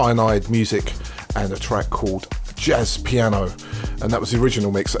Cyanide Music, and a track called Jazz Piano, and that was the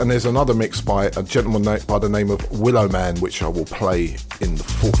original mix. And there's another mix by a gentleman by the name of Willowman, which I will play in the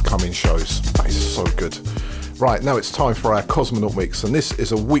forthcoming shows. That is so good. Right, now it's time for our Cosmonaut mix, and this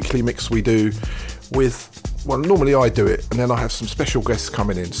is a weekly mix we do with, well, normally I do it, and then I have some special guests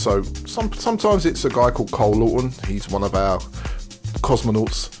coming in. So sometimes it's a guy called Cole Lawton, he's one of our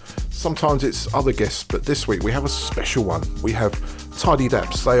Cosmonauts. Sometimes it's other guests, but this week we have a special one. We have Tidy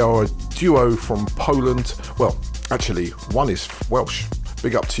Daps. They are a duo from Poland. Well, actually, one is Welsh.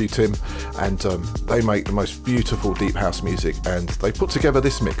 Big up to you, Tim. And they make the most beautiful deep house music, and they put together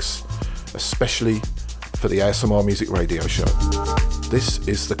this mix especially for the ASMR Music Radio Show. This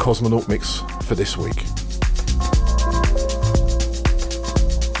is the Cosmonaut mix for this week.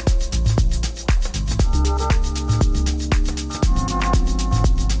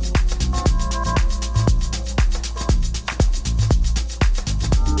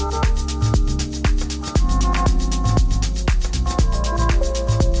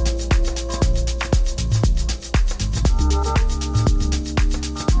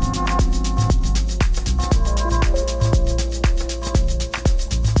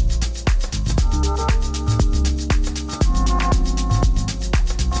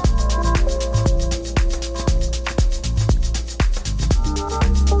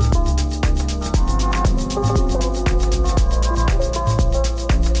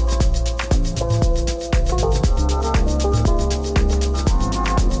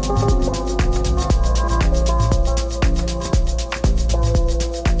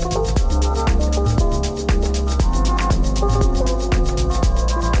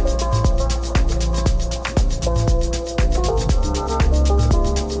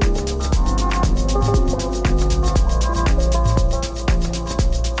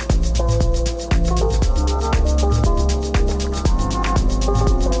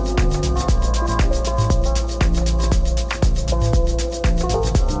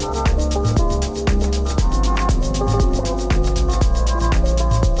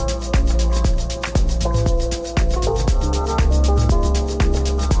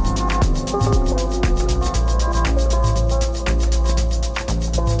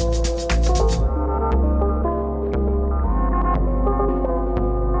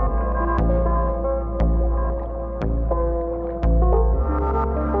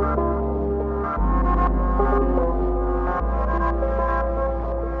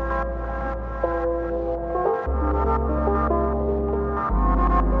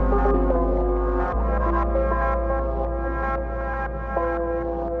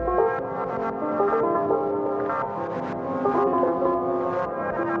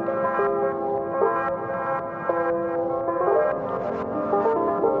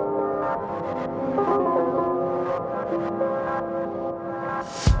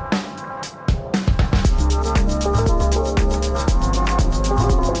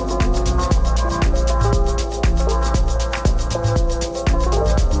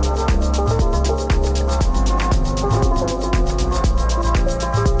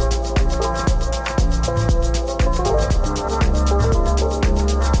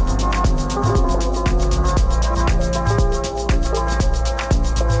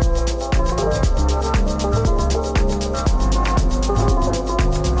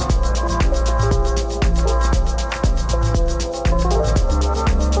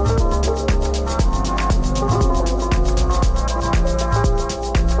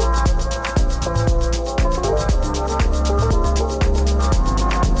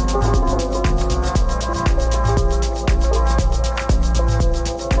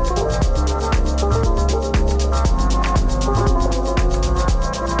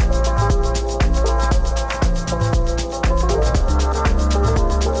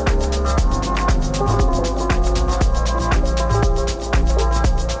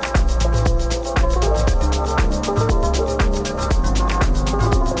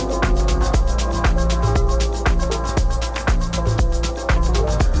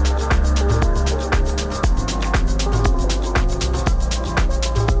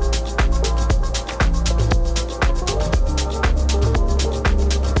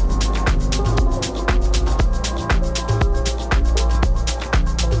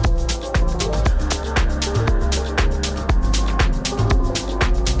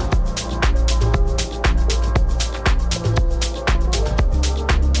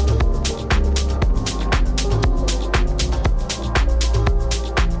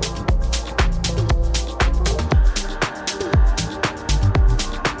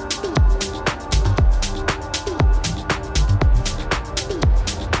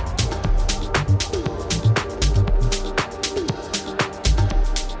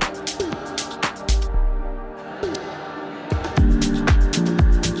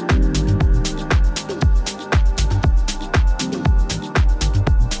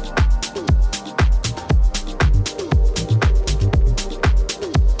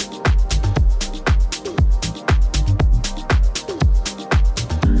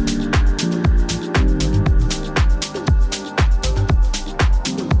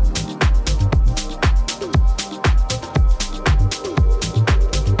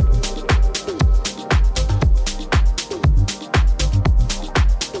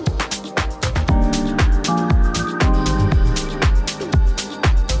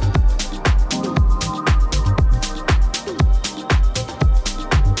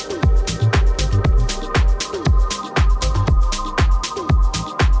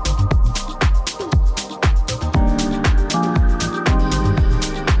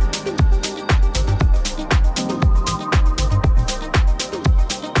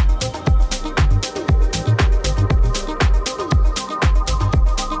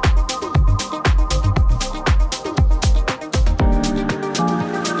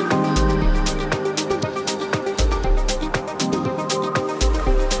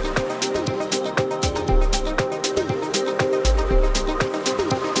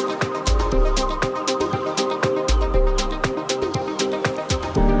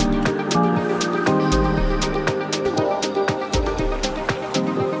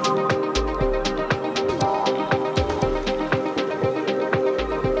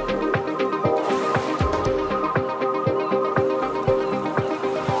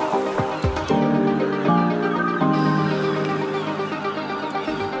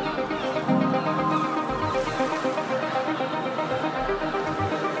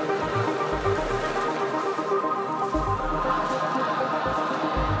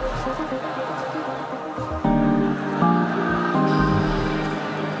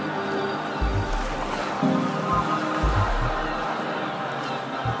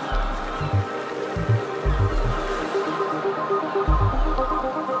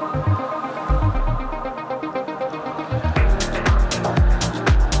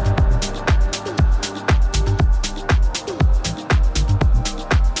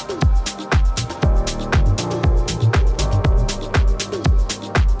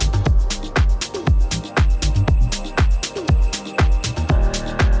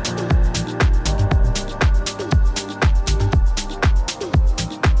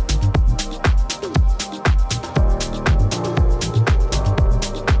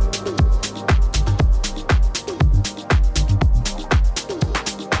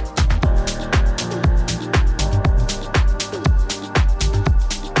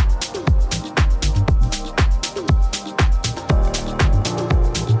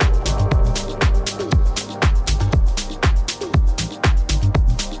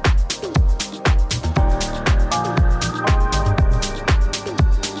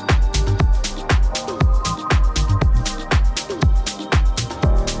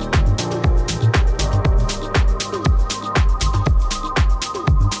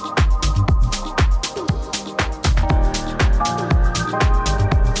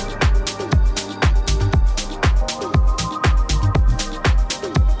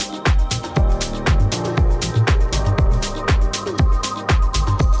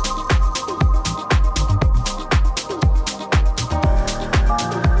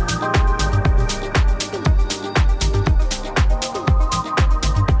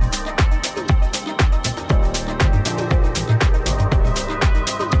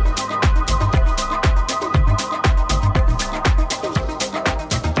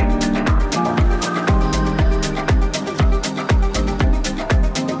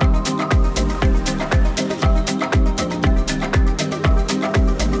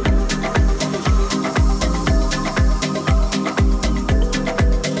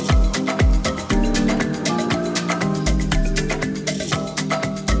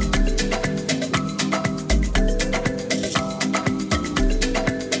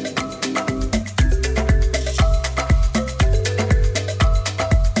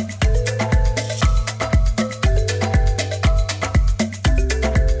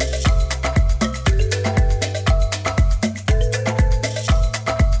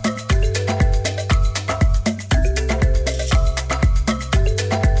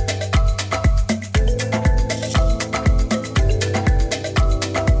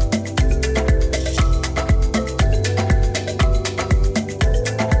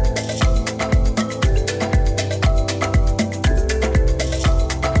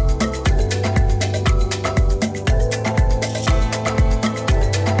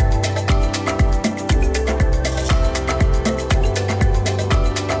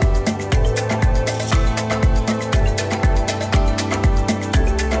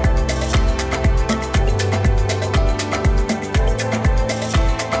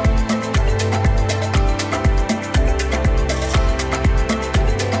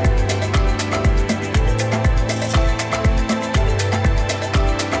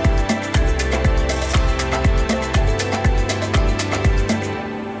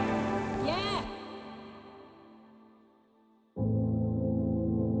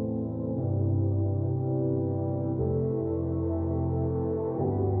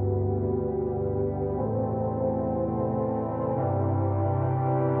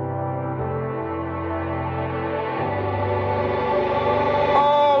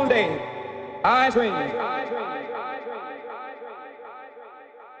 day, I dream.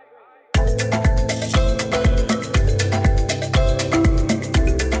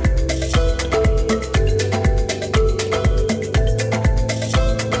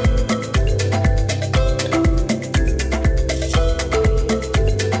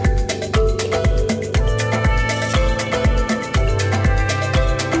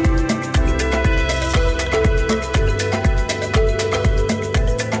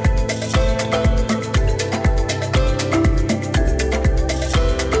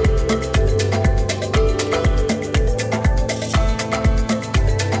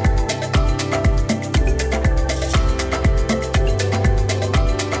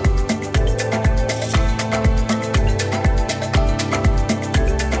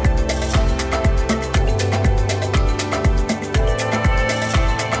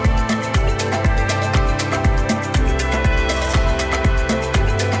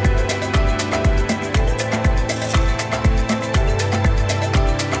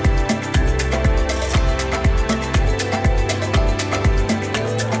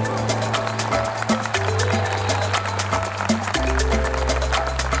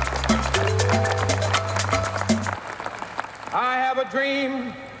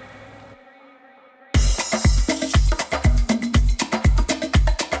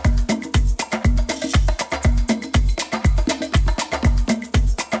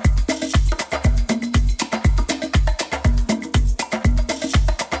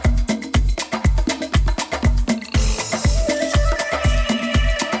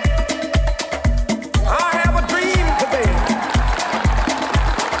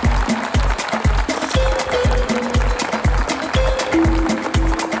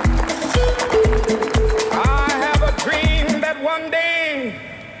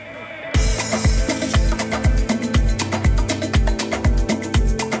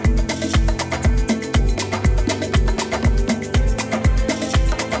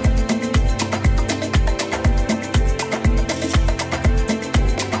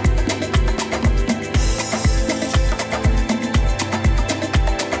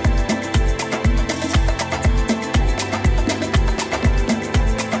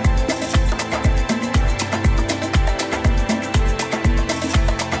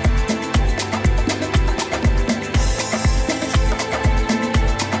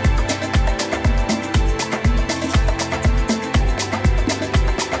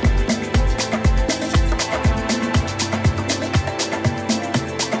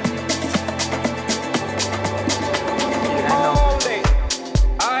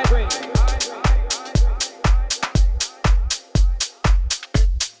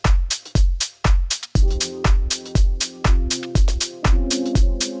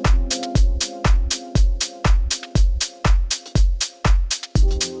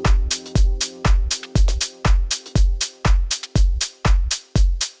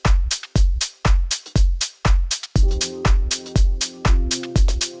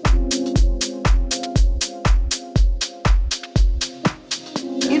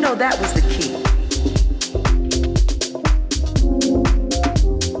 That was the key.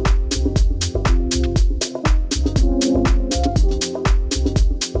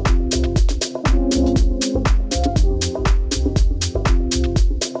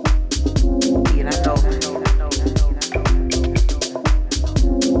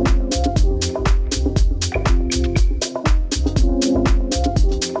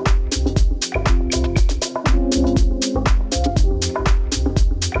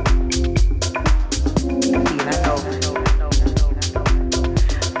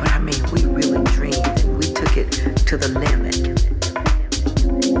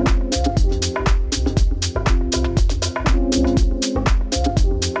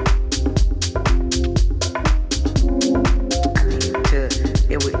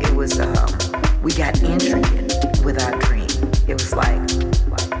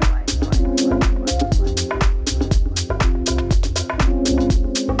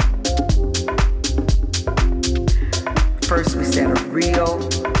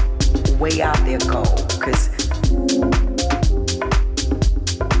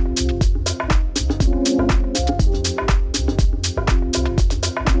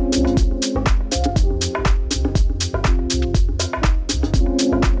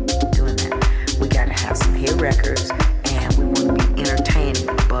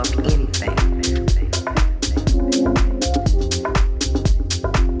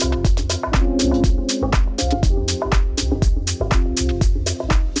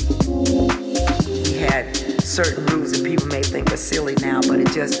 certain rules that people may think are silly now, but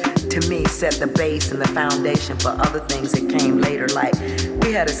it just, to me, set the base and the foundation for other things that came later. Like, we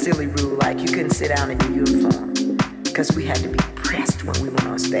we had a silly rule like you couldn't sit down in your uniform because we had to be pressed when we went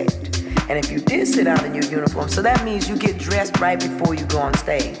on stage. And if you did sit down in your uniform, so that means you get dressed right before you go on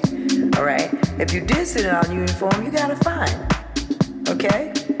stage. All right? If you did sit down in your uniform, you got a fine.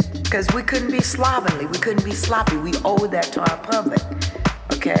 Okay? Because we couldn't be slovenly. We couldn't be sloppy. We owed that to our public.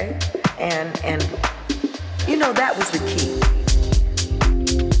 Okay? And you know, that was the key.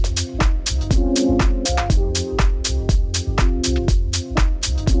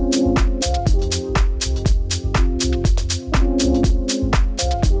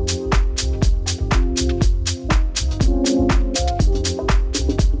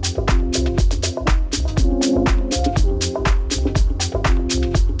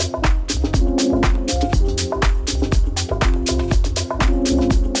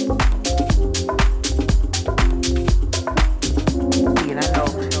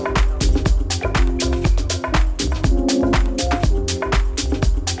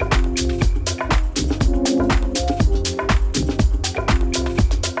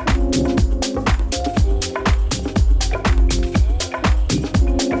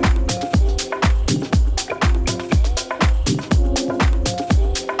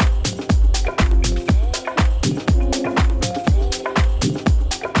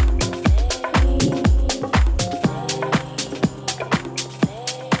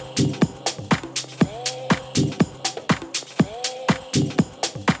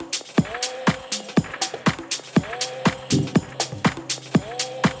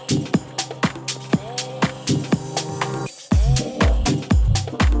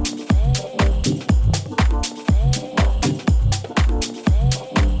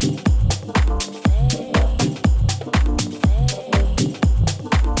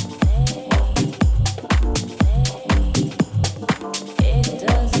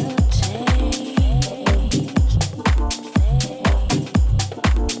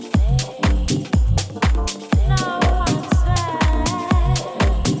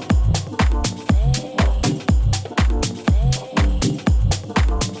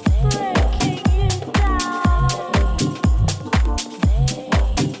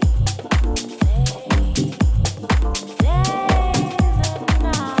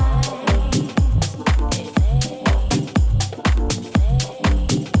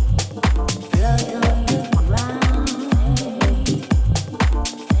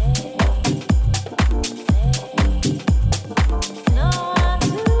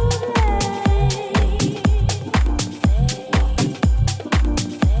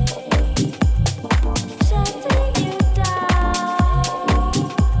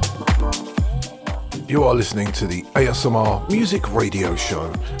 You are listening to the ASMR Music Radio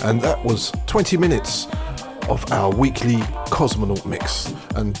Show, and that was 20 minutes of our weekly Cosmonaut mix.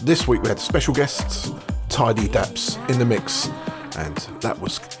 And this week we had special guests, Tidy Daps, in the mix, and that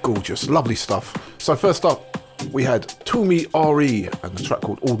was gorgeous, lovely stuff. So first up, we had Tumi RE and the track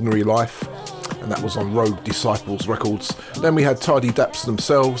called Ordinary Life, and that was on Rogue Disciples Records. Then we had Tidy Daps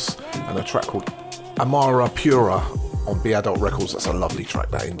themselves and a track called Amara Pura on Be Adult Records. That's a lovely track,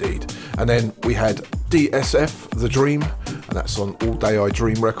 that indeed. And then we had DSF The Dream, and that's on All Day I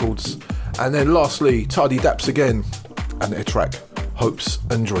Dream Records. And then lastly, Tidy Daps again and their track Hopes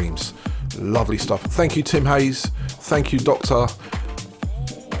and Dreams. Lovely stuff. Thank you, Tim Hayes. Thank you, Doctor.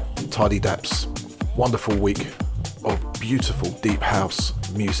 Tidy Daps. Wonderful week of beautiful deep house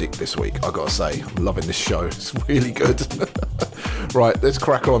music this week, I gotta say. I'm loving this show. It's really good. Right, let's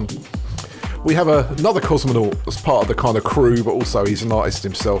crack on. We have another Cosmonaut that's part of the kind of crew, but also he's an artist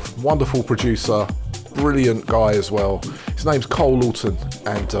himself. Wonderful producer, brilliant guy as well. His name's Cole Lawton,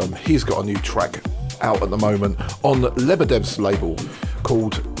 and he's got a new track out at the moment on Lebedev's label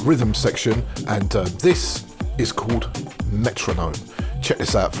called Rhythm Section, and this is called Metronome. Check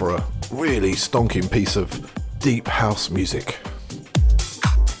this out for a really stonking piece of deep house music.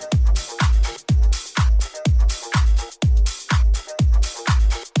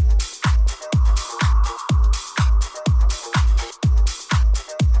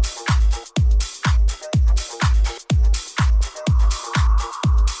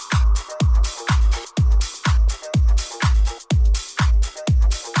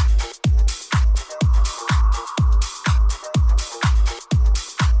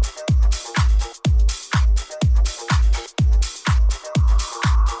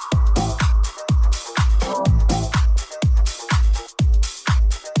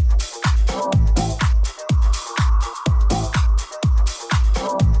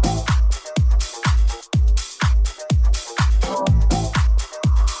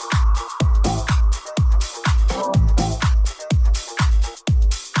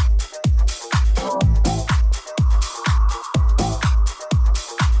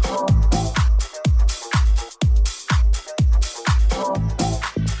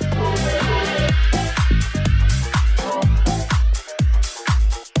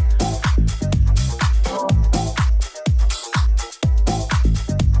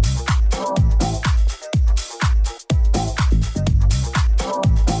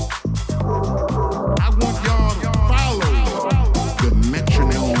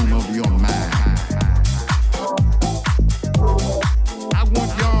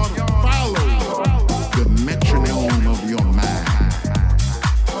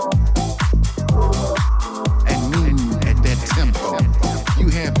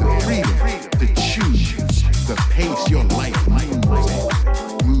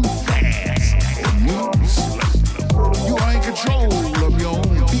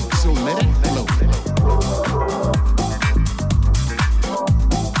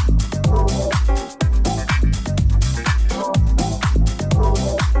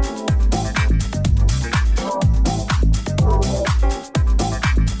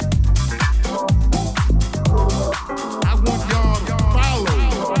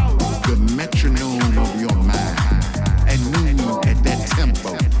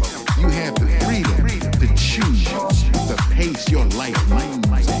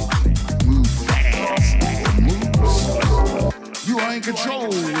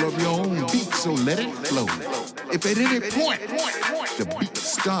 If at any point the beat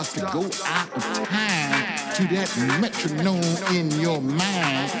starts to go out of time to that metronome in your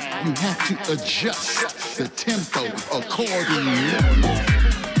mind, you have to adjust the tempo accordingly.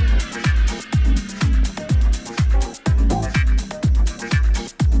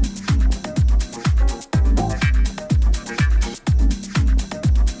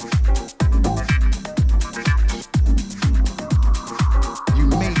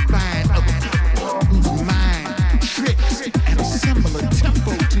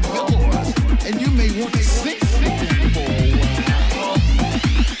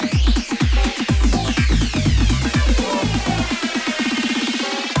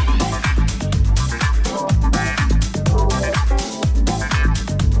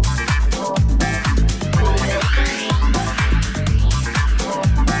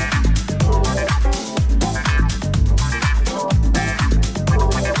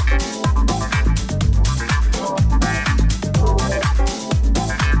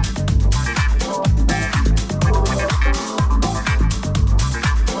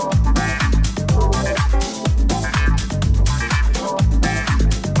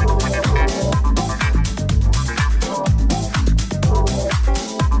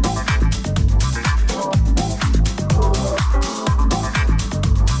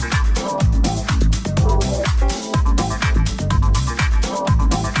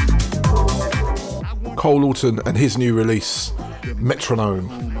 Cole Alton and his new release, Metronome,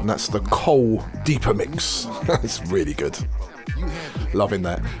 and that's the Cole Deeper Mix. It's really good. Loving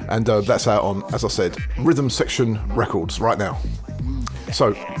that. And that's out on, as I said, Rhythm Section Records right now.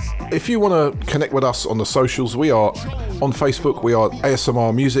 So, if you want to connect with us on the socials, we are on Facebook, we are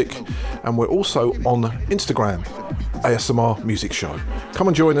ASMR Music, and we're also on Instagram, ASMR Music Show. Come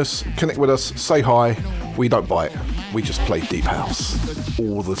and join us, connect with us, say hi. We don't bite, we just play deep house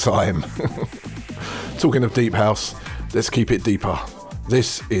all the time. Talking of deep house, let's keep it deeper.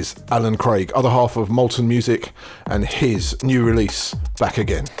 This is Alan Craig, other half of Molten Music, and his new release, Back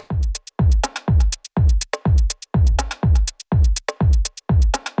Again.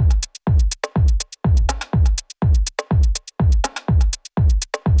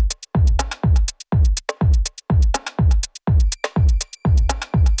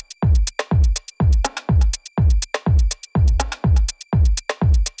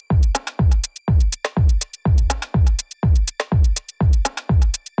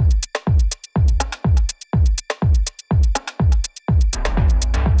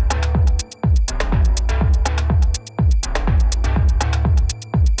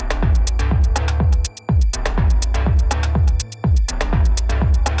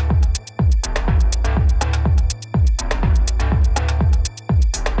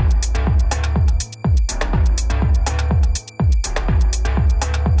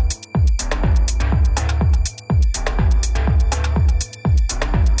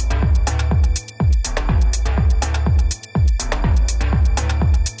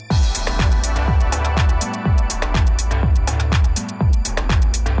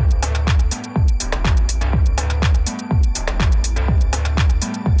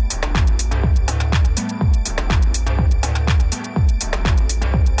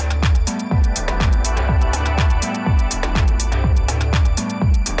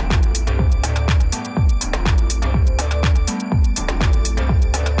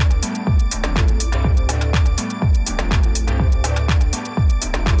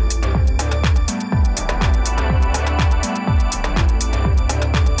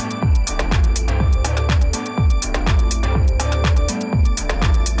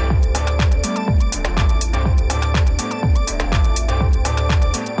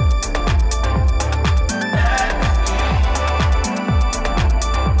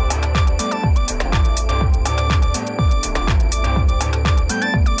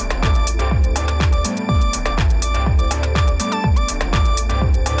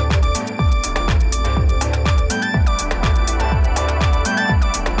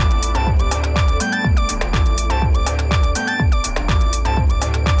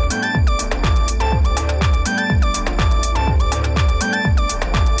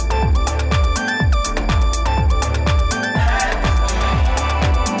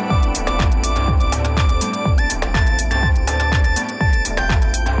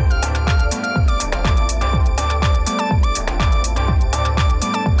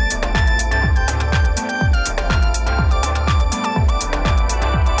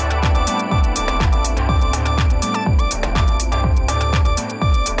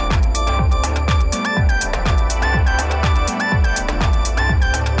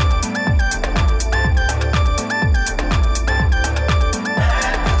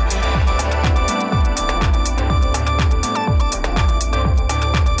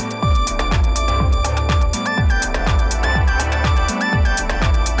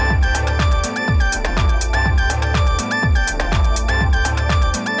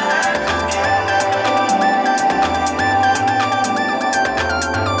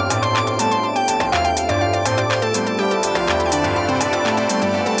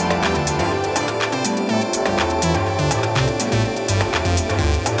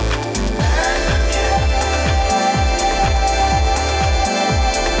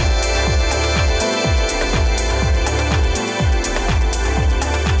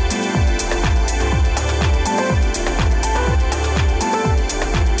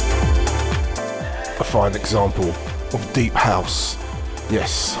 an example of deep house.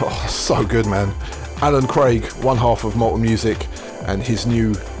 Yes, so good, man. Alan Craig, one half of Molten Music, and his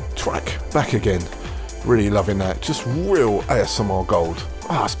new track, Back Again. Really loving that. Just real ASMR gold.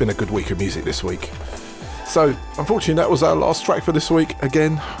 It's been a good week of music this week. So, unfortunately, that was our last track for this week.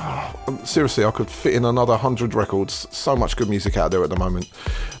 Again, seriously, I could fit in another 100 records. So much good music out there at the moment.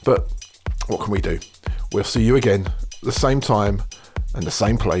 But what can we do? We'll see you again, the same time and the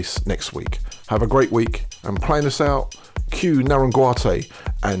same place next week. Have a great week. And playing us out, Q Narangwate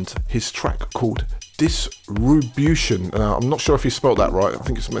and his track called Distribution. I'm not sure if you spelled that right. I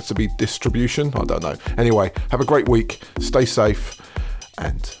think it's meant to be distribution. I don't know. Anyway, have a great week. Stay safe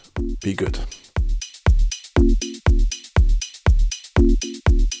and be good.